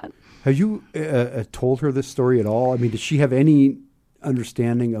like that. Have you told her this story at all? I mean, does she have any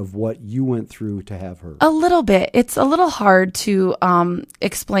understanding of what you went through to have her? A little bit. It's a little hard to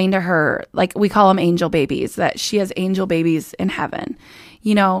explain to her, like we call them angel babies, that she has angel babies in heaven,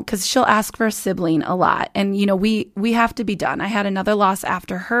 because she'll ask for a sibling a lot. And, we have to be done. I had another loss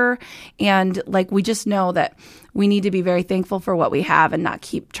after her. And like, we just know that we need to be very thankful for what we have and not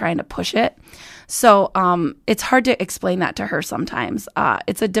keep trying to push it. So it's hard to explain that to her sometimes.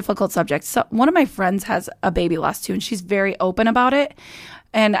 It's a difficult subject. So one of my friends has a baby loss too, and she's very open about it.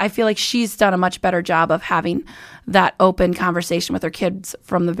 And I feel like she's done a much better job of having that open conversation with her kids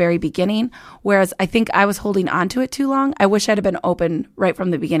from the very beginning. Whereas I think I was holding on to it too long. I wish I'd have been open right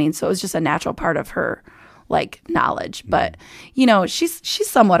from the beginning. So it was just a natural part of her like knowledge. But, she's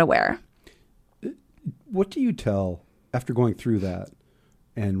somewhat aware. What do you tell after going through that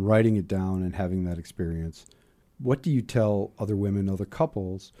and writing it down and having that experience? What do you tell other women, other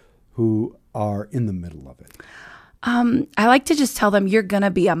couples who are in the middle of it? I like to just tell them you're going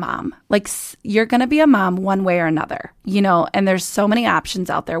to be a mom. Like you're going to be a mom one way or another, and there's so many options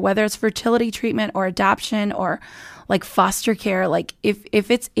out there, whether it's fertility treatment or adoption or like foster care. Like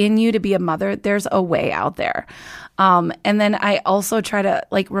if it's in you to be a mother, there's a way out there. And then I also try to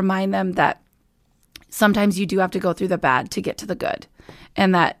like remind them that sometimes you do have to go through the bad to get to the good.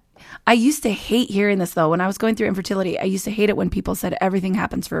 And that I used to hate hearing this though. When I was going through infertility, I used to hate it when people said everything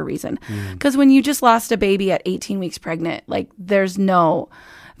happens for a reason. Because when you just lost a baby at 18 weeks pregnant, like there's no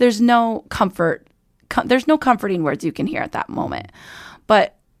comfort. There's no comforting words you can hear at that moment.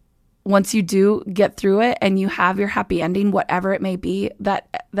 But once you do get through it and you have your happy ending, whatever it may be, that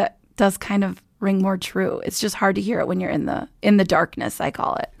does kind of ring more true. It's just hard to hear it when you're in the darkness, I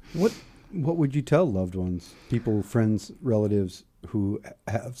call it. What would you tell loved ones, people, friends, relatives who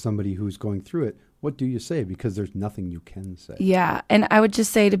have somebody who's going through it? What do you say? Because there's nothing you can say. Yeah. And I would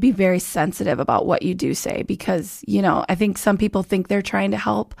just say to be very sensitive about what you do say, because, I think some people think they're trying to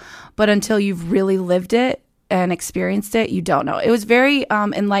help, but until you've really lived it and experienced it, you don't know. It was very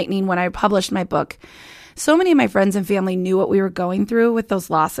enlightening when I published my book. So many of my friends and family knew what we were going through with those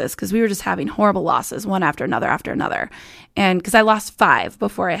losses, because we were just having horrible losses, one after another. And because I lost 5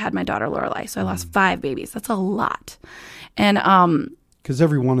 before I had my daughter Lorelai. So I lost 5 babies. That's a lot. And because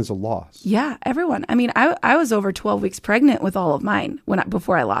everyone is a loss. Yeah, everyone. I mean, I was over 12 weeks pregnant with all of mine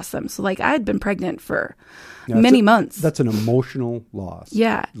before I lost them. So, I had been pregnant for many months. That's an emotional loss.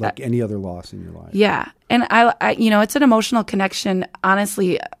 Yeah. Like any other loss in your life. Yeah. And, I it's an emotional connection,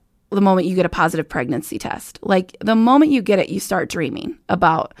 honestly, the moment you get a positive pregnancy test. Like, the moment you get it, you start dreaming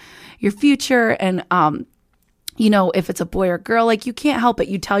about your future and, if it's a boy or girl, like, you can't help it.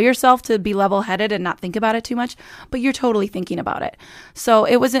 You tell yourself to be level-headed and not think about it too much, but you're totally thinking about it. So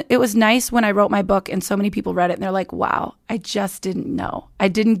it was nice when I wrote my book and so many people read it and they're like, wow, I just didn't know. I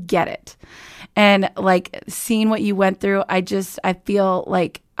didn't get it. And like, seeing what you went through, I feel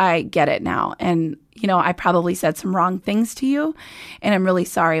like I get it now. And, I probably said some wrong things to you, and I'm really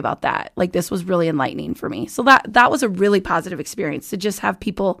sorry about that. Like, this was really enlightening for me. So that was a really positive experience, to just have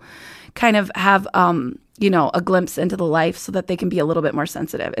people kind of have, a glimpse into the life so that they can be a little bit more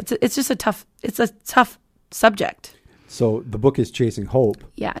sensitive. It's just a tough subject. So the book is Chasing Hope.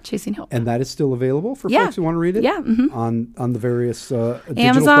 Yeah, Chasing Hope. And that is still available for folks who want to read it? Yeah. Mm-hmm. On the various digital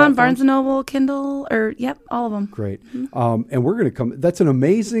Amazon, platforms? Barnes & Noble, Kindle, all of them. Great. Mm-hmm. And we're going to that's an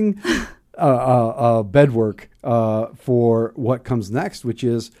amazing bedwork for what comes next, which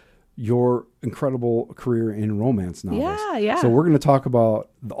is your incredible career in romance novels. Yeah. So we're going to talk about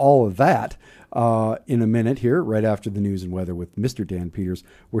all of that in a minute here, right after the news and weather with Mr. Dan Peters.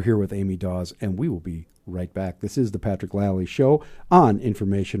 We're here with Amy Dawes, and we will be right back. This is the Patrick Lally Show on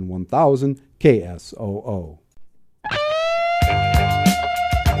Information 1000 KSOO.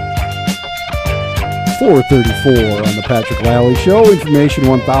 4:34 on the Patrick Lally Show, Information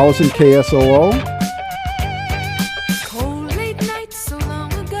 1000 KSOO.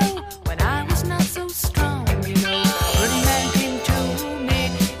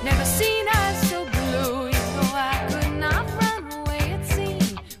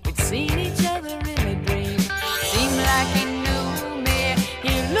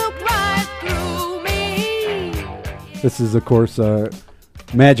 This is, of course,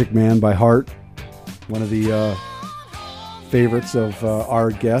 Magic Man by Heart, one of the favorites of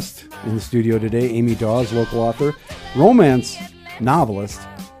our guest in the studio today, Amy Dawes, local author, romance novelist,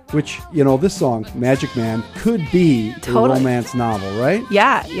 which, this song, Magic Man, could be a romance novel, right?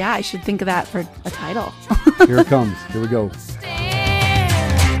 Yeah, I should think of that for a title. Here it comes. Here we go.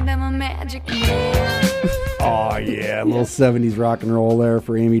 Oh, yeah, a little 70s rock and roll there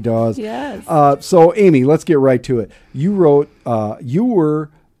for Amy Dawes. Yes. So, Amy, let's get right to it. You wrote, you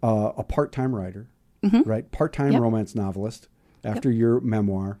were a part-time writer, right? Part-time romance novelist after your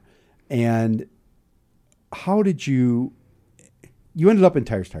memoir. And how did you ended up in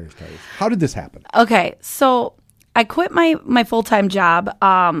Tires. How did this happen? Okay, so I quit my full-time job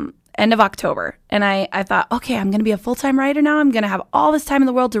end of October. And I thought, okay, I'm going to be a full-time writer now. I'm going to have all this time in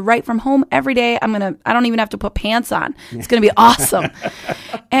the world to write from home every day. I don't even have to put pants on. It's going to be awesome.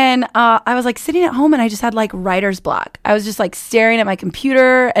 And I was like sitting at home and I just had like writer's block. I was just like staring at my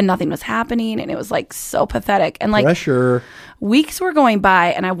computer and nothing was happening. And it was like so pathetic. And like pressure. Weeks were going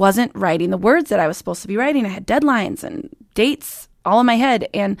by and I wasn't writing the words that I was supposed to be writing. I had deadlines and dates all in my head.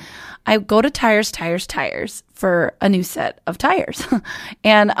 And I go to Tires for a new set of tires.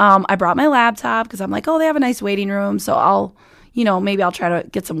 And I brought my laptop because I'm like, oh, they have a nice waiting room. So maybe I'll try to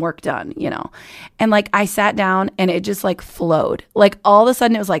get some work done, And like I sat down and it just like flowed. Like all of a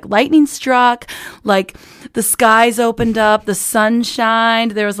sudden it was like lightning struck, like the skies opened up, the sun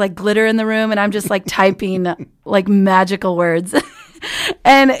shined, there was like glitter in the room, and I'm just like typing like magical words.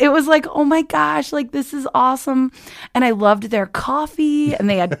 And it was like, oh my gosh, like this is awesome. And I loved their coffee and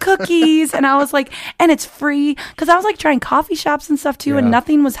they had cookies. And I was like, and it's free. Because I was like trying coffee shops and stuff too. And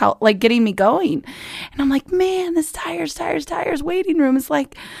nothing was like getting me going. And I'm like, man, this Tires waiting room is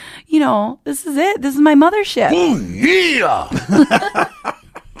like, this is it. This is my mothership. Oh, yeah.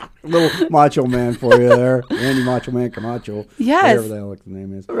 Little Macho Man for you there. Randy Macho Man Camacho. Yes. Whatever the hell the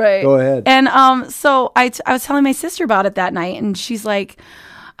name is. Right. Go ahead. And so I was telling my sister about it that night, and she's like,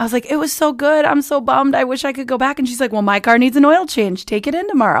 I was like, it was so good. I'm so bummed. I wish I could go back. And she's like, well, my car needs an oil change. Take it in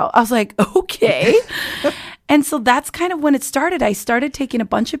tomorrow. I was like, okay. And so that's kind of when it started. I started taking a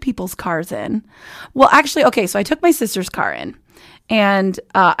bunch of people's cars in. Well, actually, okay, so I took my sister's car in. And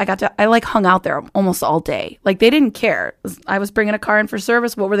I like hung out there almost all day. Like they didn't care. I was bringing a car in for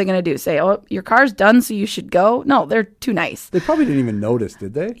service. What were they going to do? Say, oh, your car's done, so you should go? No, they're too nice. They probably didn't even notice,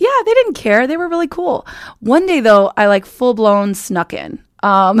 did they? Yeah, they didn't care. They were really cool. One day though, I like full blown snuck in.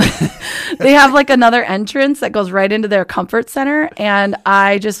 They have like another entrance that goes right into their comfort center. And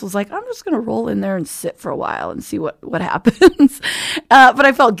I just was like, I'm just going to roll in there and sit for a while and see what happens. But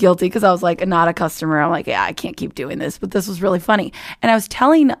I felt guilty because I was like, not a customer. I'm like, yeah, I can't keep doing this, but this was really funny. And I was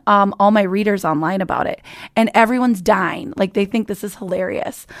telling, all my readers online about it, and everyone's dying. Like they think this is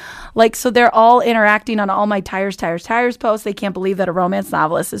hilarious. Like, so they're all interacting on all my tires posts. They can't believe that a romance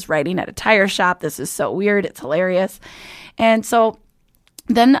novelist is writing at a tire shop. This is so weird. It's hilarious. And so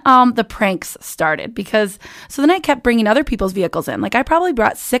then the pranks started so then I kept bringing other people's vehicles in. Like I probably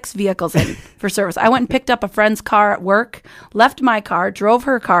brought 6 vehicles in for service. I went and picked up a friend's car at work, left my car, drove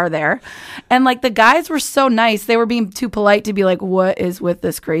her car there. And like the guys were so nice. They were being too polite to be like, what is with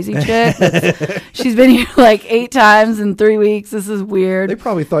this crazy chick? She's been here like 8 times in 3 weeks. This is weird. They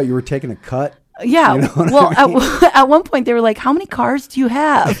probably thought you were taking a cut. Yeah. You know well, I mean? at one point they were like, how many cars do you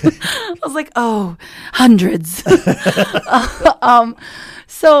have? I was like, oh, hundreds.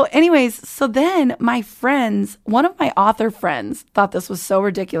 So anyways, so then my friends, one of my author friends thought this was so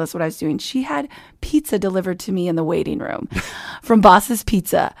ridiculous what I was doing. She had pizza delivered to me in the waiting room from Boss's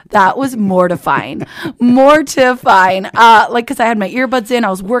Pizza. That was mortifying. Mortifying. Like, cause I had my earbuds in, I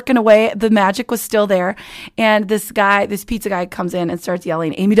was working away. The magic was still there. And this pizza guy comes in and starts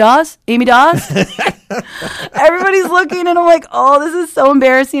yelling, Amy Dawes? Amy Dawes? Everybody's looking and I'm like, oh, this is so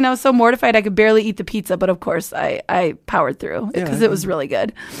embarrassing. I was so mortified. I could barely eat the pizza, but of course I powered through because it was really good.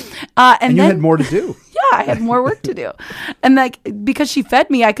 And you then, had more to do. Yeah, I had more work to do. And like, because she fed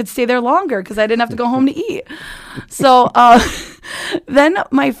me, I could stay there longer because I didn't have to go home to eat. So then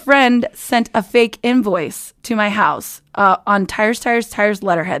my friend sent a fake invoice to my house on Tires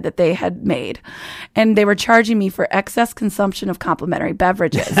letterhead that they had made. And they were charging me for excess consumption of complimentary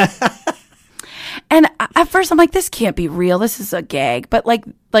beverages. And at first I'm like, this can't be real. This is a gag. But like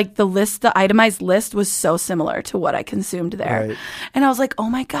the itemized list was so similar to what I consumed there. Right. And I was like, oh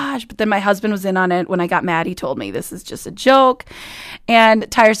my gosh. But then my husband was in on it. When I got mad, he told me this is just a joke. And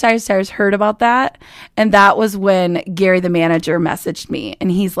Tires heard about that. And that was when Gary, the manager, messaged me.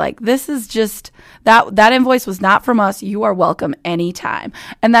 And he's like, this is just, that invoice was not from us. You are welcome anytime.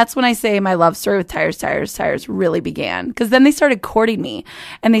 And that's when I say my love story with Tires really began. Because then they started courting me.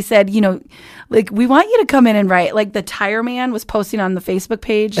 And they said, you know, like, we want you to come in and write. Like the tire man was posting on the Facebook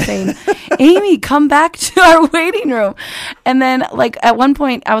page saying, Amy, come back to our waiting room. And then like at one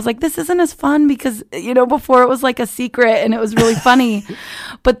point I was like, this isn't as fun because, you know, before it was like a secret and it was really funny.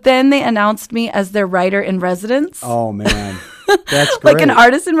 But then they announced me as their writer in residence. Oh man. That's great. Like an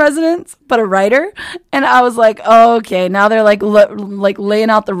artist in residence, but a writer. And I was like, oh, okay, now they're like laying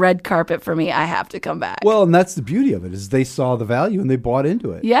out the red carpet for me. I have to come back. Well, and that's the beauty of it is they saw the value and they bought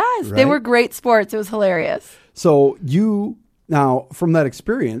into it. Yes, right? They were great sports. It was hilarious. So now from that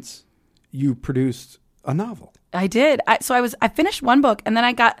experience, you produced a novel. I did. I finished one book and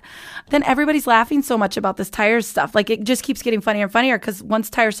then everybody's laughing so much about this tires stuff. Like it just keeps getting funnier and funnier because once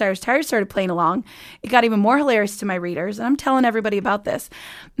Tires started playing along, it got even more hilarious to my readers. And I'm telling everybody about this.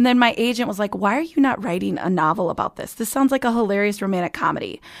 And then my agent was like, why are you not writing a novel about this? This sounds like a hilarious romantic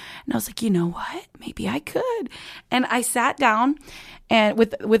comedy. And I was like, you know what? Maybe I could. And I sat down and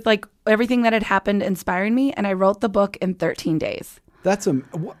with like everything that had happened inspiring me. And I wrote the book in 13 days. That's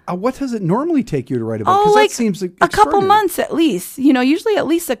what does it normally take you to write a book? Oh, like that seems a couple months at least. You know, usually at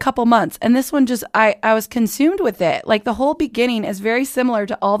least a couple months. And this one just, I was consumed with it. Like the whole beginning is very similar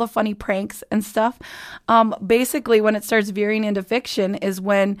to all the funny pranks and stuff. Basically, when it starts veering into fiction is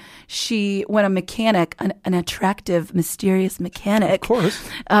when a mechanic, an attractive, mysterious mechanic, of course,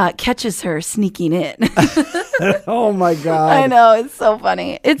 catches her sneaking in. Oh my God! I know, it's so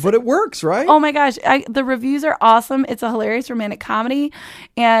funny. But it works, right? Oh my gosh, the reviews are awesome. It's a hilarious romantic comedy.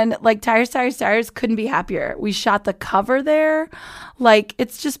 And like Tires couldn't be happier. We shot the cover there. Like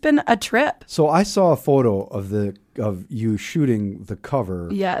it's just been a trip. So I saw a photo of you shooting the cover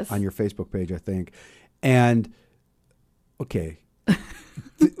on your Facebook page, I think. And okay,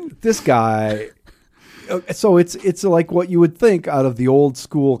 this guy. So it's like what you would think out of the old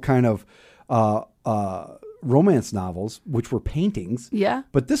school kind of romance novels, which were paintings. Yeah.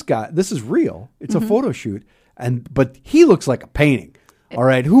 But this is real. It's a photo shoot. But he looks like a painting. All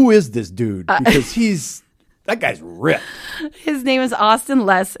right. Who is this dude? Because he's That guy's ripped. His name is Austin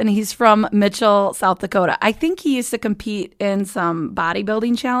Less, and he's from Mitchell, South Dakota. I think he used to compete in some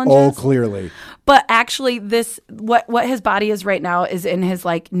bodybuilding challenges. Oh, clearly. But actually, what his body is right now is in his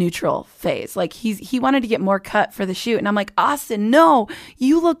like neutral phase. Like he wanted to get more cut for the shoot, and I'm like, Austin, no,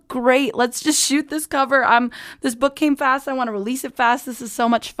 you look great. Let's just shoot this cover. This book came fast. I want to release it fast. This is so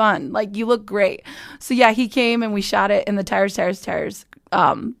much fun. Like, you look great. So yeah, he came and we shot it in the Tires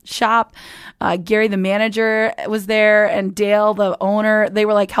shop. Gary, the manager, was there, and Dale, the owner. They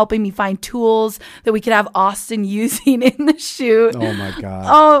were like helping me find tools that we could have Austin using in the shoot. Oh my God.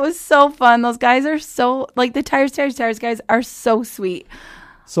 Oh, it was so fun. Those guys are so, like, the Tires guys are so sweet.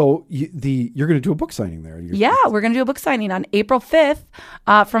 So you're going to do a book signing there? Yeah, we're going to do a book signing on April 5th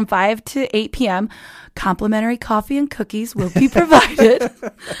from 5 to 8 p.m. Complimentary coffee and cookies will be provided.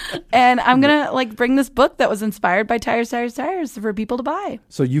 And I'm going to like bring this book that was inspired by Tires for people to buy.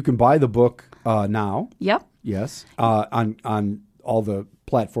 So you can buy the book now. Yep. Yes. On all the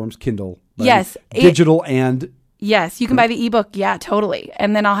platforms, Kindle. Yes. Digital and... Yes, you can buy the ebook. Yeah, totally.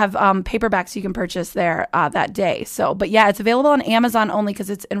 And then I'll have paperbacks you can purchase there that day. So, but yeah, it's available on Amazon only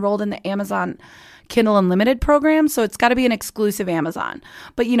because it's enrolled in the Amazon Kindle Unlimited program. So it's got to be an exclusive Amazon.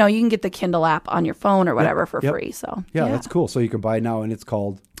 But you can get the Kindle app on your phone or whatever for free. So yeah, that's cool. So you can buy it now, and it's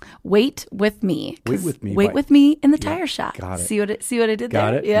called Wait With Me. Wait With Me. Wait With Me in the Tire Shop. Got it. See what I did got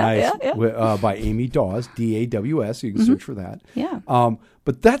there? It. Yeah, nice. yeah. By Amy Dawes, DAWS. You can search for that. Yeah.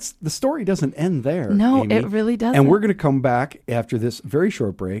 But the story doesn't end there. No, Amy. it really doesn't. And we're going to come back after this very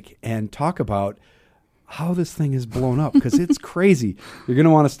short break and talk about how this thing is blown up, because it's crazy. You're going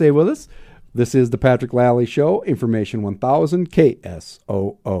to want to stay with us. This is the Patrick Lally Show, Information 1000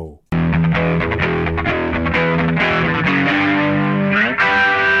 KSOO.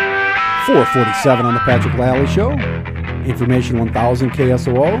 447 on the Patrick Lally Show, Information 1000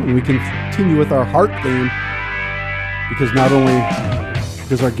 KSOO, and we continue with our heart theme, because not only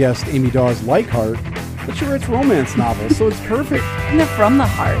does our guest Amy Dawes like heart, but she writes romance novels, so it's perfect. And they're from the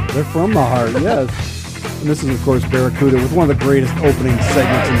heart. They're from the heart, yes. And this is, of course, Barracuda with one of the greatest opening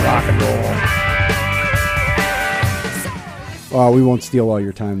segments in rock and roll. We won't steal all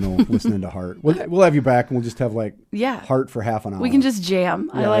your time, though, listening to Heart. We'll have you back, and we'll just have, Heart for half an hour. We can just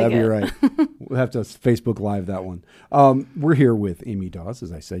jam. Yeah, I like it. That'd be right. We'll have to Facebook Live that one. We're here with Amy Dawes,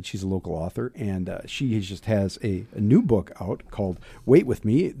 as I said. She's a local author, and she just has a new book out called Wait With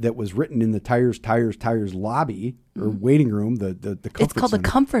Me that was written in the Tires lobby or waiting room, the comfort It's called center. the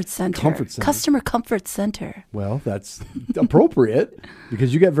Comfort Center. Comfort Center. Customer Comfort Center. Well, that's appropriate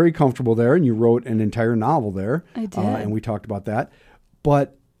because you got very comfortable there, and you wrote an entire novel there. I did. And we talked about that.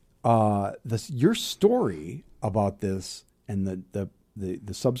 But your story about this and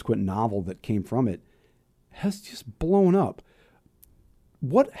the subsequent novel that came from it has just blown up.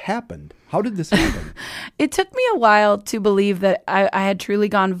 What happened? How did this happen? It took me a while to believe that I had truly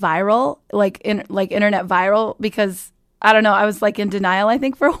gone viral, like internet viral, because I don't know, I was like in denial, I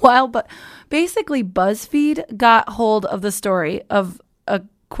think, for a while. But basically, BuzzFeed got hold of the story of a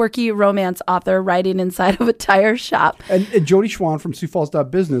quirky romance author writing inside of a tire shop. And Jody Schwan from Sioux Falls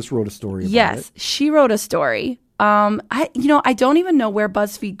Business wrote a story about it. Yes, she wrote a story. I don't even know where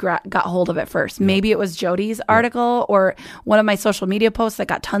BuzzFeed got hold of it first. Yeah. Maybe it was Jody's article or one of my social media posts that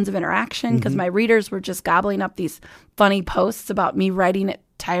got tons of interaction because my readers were just gobbling up these funny posts about me writing it.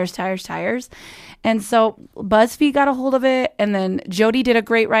 Tires. And so BuzzFeed got a hold of it. And then Jody did a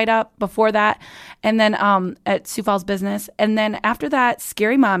great write-up before that. And then at Sioux Falls Business. And then after that,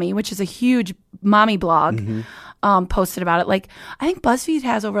 Scary Mommy, which is a huge mommy blog, posted about it. Like, I think BuzzFeed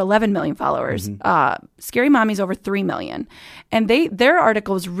has over 11 million followers. Scary Mommy's over 3 million. And their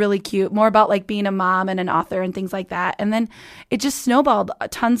article was really cute, more about like being a mom and an author and things like that. And then it just snowballed.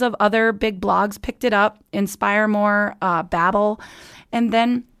 Tons of other big blogs picked it up, Inspire More, Babbel. And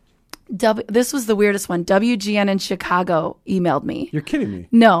then this was the weirdest one. WGN in Chicago emailed me. You're kidding me.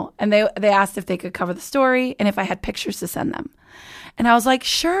 No. And they asked if they could cover the story and if I had pictures to send them. And I was like,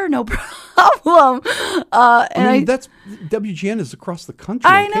 sure, no problem. That's WGN is across the country.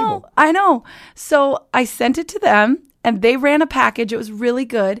 I know. So I sent it to them and they ran a package. It was really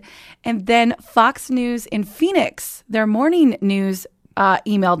good. And then Fox News in Phoenix, their morning news,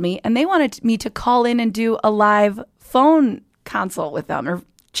 emailed me and they wanted me to call in and do a live phone consult with them or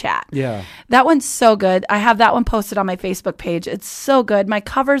chat. Yeah. That one's so good. I have that one posted on my Facebook page. It's so good. My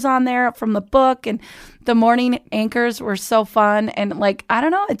cover's on there from the book and the morning anchors were so fun. And I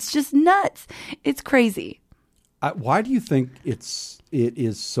don't know, it's just nuts. It's crazy. Why do you think it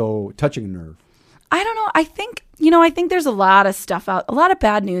is so touching a nerve? I don't know. I think there's a lot of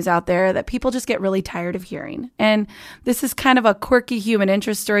bad news out there that people just get really tired of hearing. And this is kind of a quirky human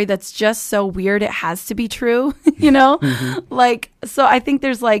interest story that's just so weird it has to be true, you know? So I think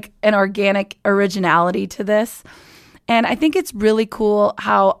there's like an organic originality to this. And I think it's really cool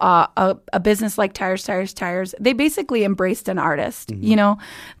how a business like Tires, they basically embraced an artist. You know,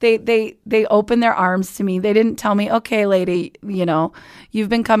 they opened their arms to me. They didn't tell me, okay, lady, you know, you've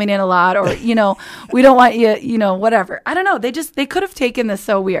been coming in a lot, or, you know, we don't want you, you know, whatever. I don't know. They could have taken this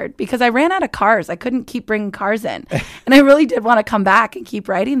so weird because I ran out of cars. I couldn't keep bringing cars in. And I really did want to come back and keep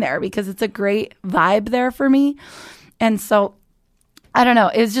writing there because it's a great vibe there for me. And so I don't know.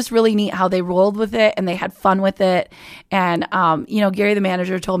 It was just really neat how they rolled with it and they had fun with it. And, you know, Gary, the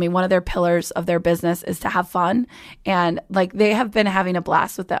manager, told me one of their pillars of their business is to have fun. And like, they have been having a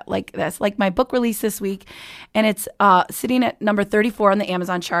blast with that, like this, like my book release this week, and it's sitting at number 34 on the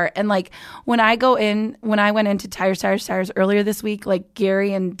Amazon chart. And like, when I went into Tires earlier this week, like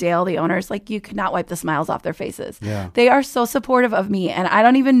Gary and Dale, the owners, like you could not wipe the smiles off their faces. Yeah. They are so supportive of me. And I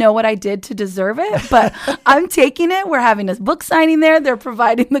don't even know what I did to deserve it, but I'm taking it. We're having this book signing there. They're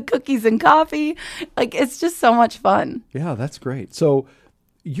providing the cookies and coffee. Like, it's just so much fun. Yeah, that's great. So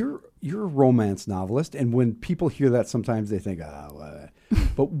you're a romance novelist, and when people hear that, sometimes they think,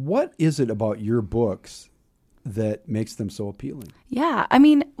 but what is it about your books that makes them so appealing? Yeah, I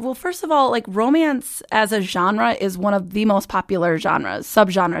mean, well, first of all, like romance as a genre is one of the most popular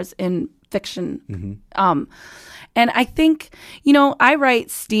subgenres in fiction. And I think, you know, I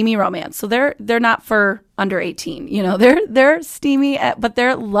write steamy romance. So they're not for under 18, you know, they're steamy, but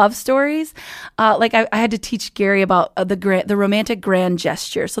they're love stories. Like I had to teach Gary about the romantic grand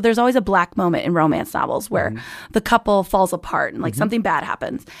gesture. So there's always a black moment in romance novels where the couple falls apart and like something bad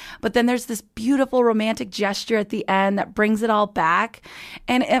happens. But then there's this beautiful romantic gesture at the end that brings it all back.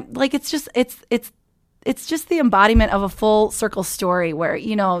 And like, it's just the embodiment of a full circle story where,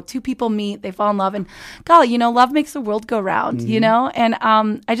 you know, two people meet, they fall in love, and golly, you know, love makes the world go round, you know? And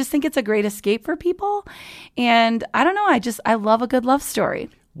I just think it's a great escape for people. And I don't know, I love a good love story.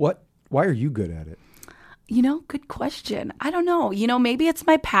 Why are you good at it? You know, good question. I don't know. You know, maybe it's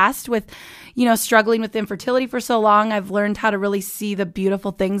my past with, you know, struggling with infertility for so long. I've learned how to really see the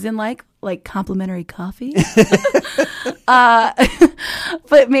beautiful things in like complimentary coffee.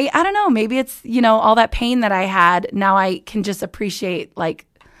 But I don't know. Maybe it's, you know, all that pain that I had. Now I can just appreciate like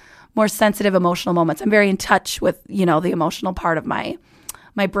more sensitive emotional moments. I'm very in touch with, you know, the emotional part of my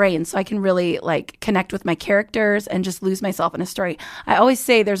brain, so I can really like connect with my characters and just lose myself in a story. I always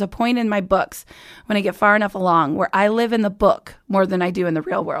say there's a point in my books when I get far enough along where I live in the book more than I do in the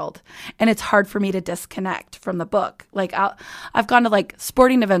real world, and it's hard for me to disconnect from the book. Like I've gone to like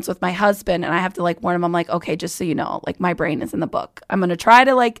sporting events with my husband, and I have to like warn him. I'm like, okay, just so you know, like my brain is in the book. I'm gonna try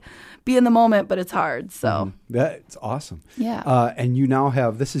to like be in the moment, but it's hard. So that's awesome. Yeah. And you now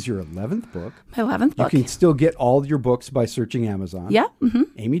have, this is your 11th book. My 11th book. You can still get all your books by searching Amazon. Yeah.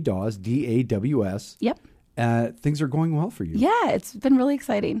 Amy Daws, Daws. Yep. Things are going well for you. Yeah, it's been really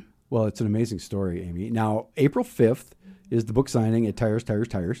exciting. Well, it's an amazing story, Amy. Now, April 5th is the book signing at Tires.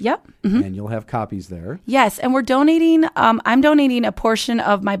 Yep. And you'll have copies there. Yes, and we're donating, I'm donating a portion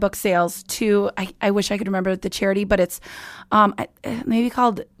of my book sales to, I wish I could remember the charity, but it's maybe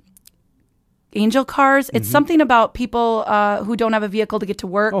called Angel Cars. It's something about people who don't have a vehicle to get to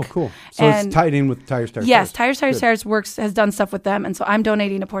work. Oh, cool. So it's tied in with Tires. Yes, Tires has done stuff with them, and so I'm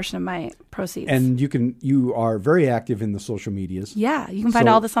donating a portion of my proceeds. And you are very active in the social medias. Yeah, you can find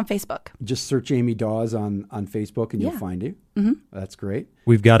all this on Facebook. Just search Amy Daws on Facebook and you'll find you. That's great.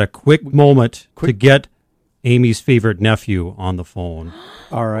 We've got a quick moment to get Amy's favorite nephew on the phone.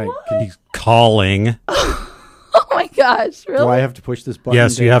 All right. He's calling. Oh my gosh, really? Do I have to push this button?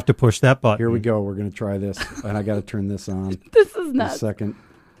 Yes, you have to push that button. Here we go. We're going to try this. And I got to turn this on. This is nuts. A second.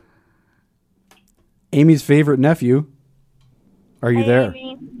 Amy's favorite nephew. Are you there?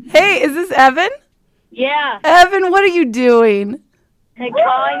 Amy. Hey, is this Evan? Yeah. Evan, what are you doing? I'm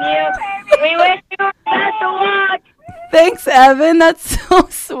calling you. We wish you the best of luck. Thanks, Evan. That's so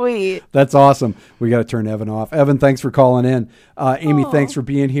sweet. That's awesome. We got to turn Evan off. Evan, thanks for calling in. Amy, thanks for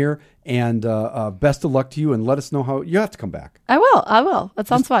being here. And best of luck to you. And let us know how you have to come back. I will. That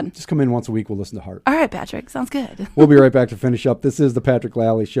sounds fun. Just come in once a week. We'll listen to Heart. All right, Patrick. Sounds good. We'll be right back to finish up. This is the Patrick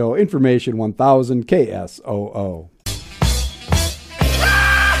Lally Show. Information 1000 KSOO.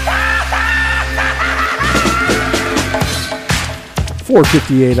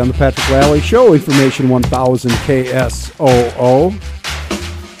 .458 on the Patrick Lally Show. Information 1000 KSOO.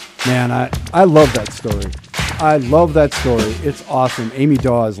 Man, I love that story. I love that story. It's awesome. Amy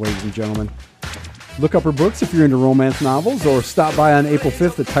Daws, ladies and gentlemen. Look up her books if you're into romance novels, or stop by on April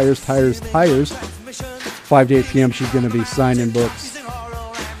 5th at Tires. 5 to 8 p.m. she's going to be signing books.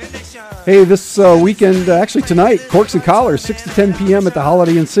 Hey, this weekend, actually tonight, Corks and Collars, 6 to 10 p.m. at the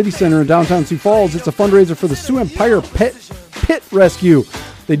Holiday Inn City Center in downtown Sioux Falls. It's a fundraiser for the Sioux Empire Pit Rescue.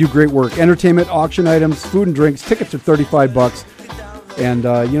 They do great work. Entertainment, auction items, food and drinks. Tickets are $35. And,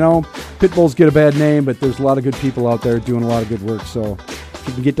 pit bulls get a bad name, but there's a lot of good people out there doing a lot of good work. So if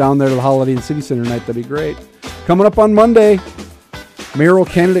you can get down there to the Holiday Inn City Center tonight, that'd be great. Coming up on Monday, mayoral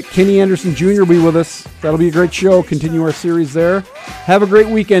candidate Kenny Anderson Jr. will be with us. That'll be a great show. Continue our series there. Have a great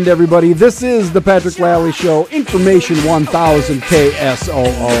weekend, everybody. This is the Patrick Lally Show, Information 1000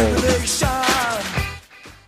 KSOO.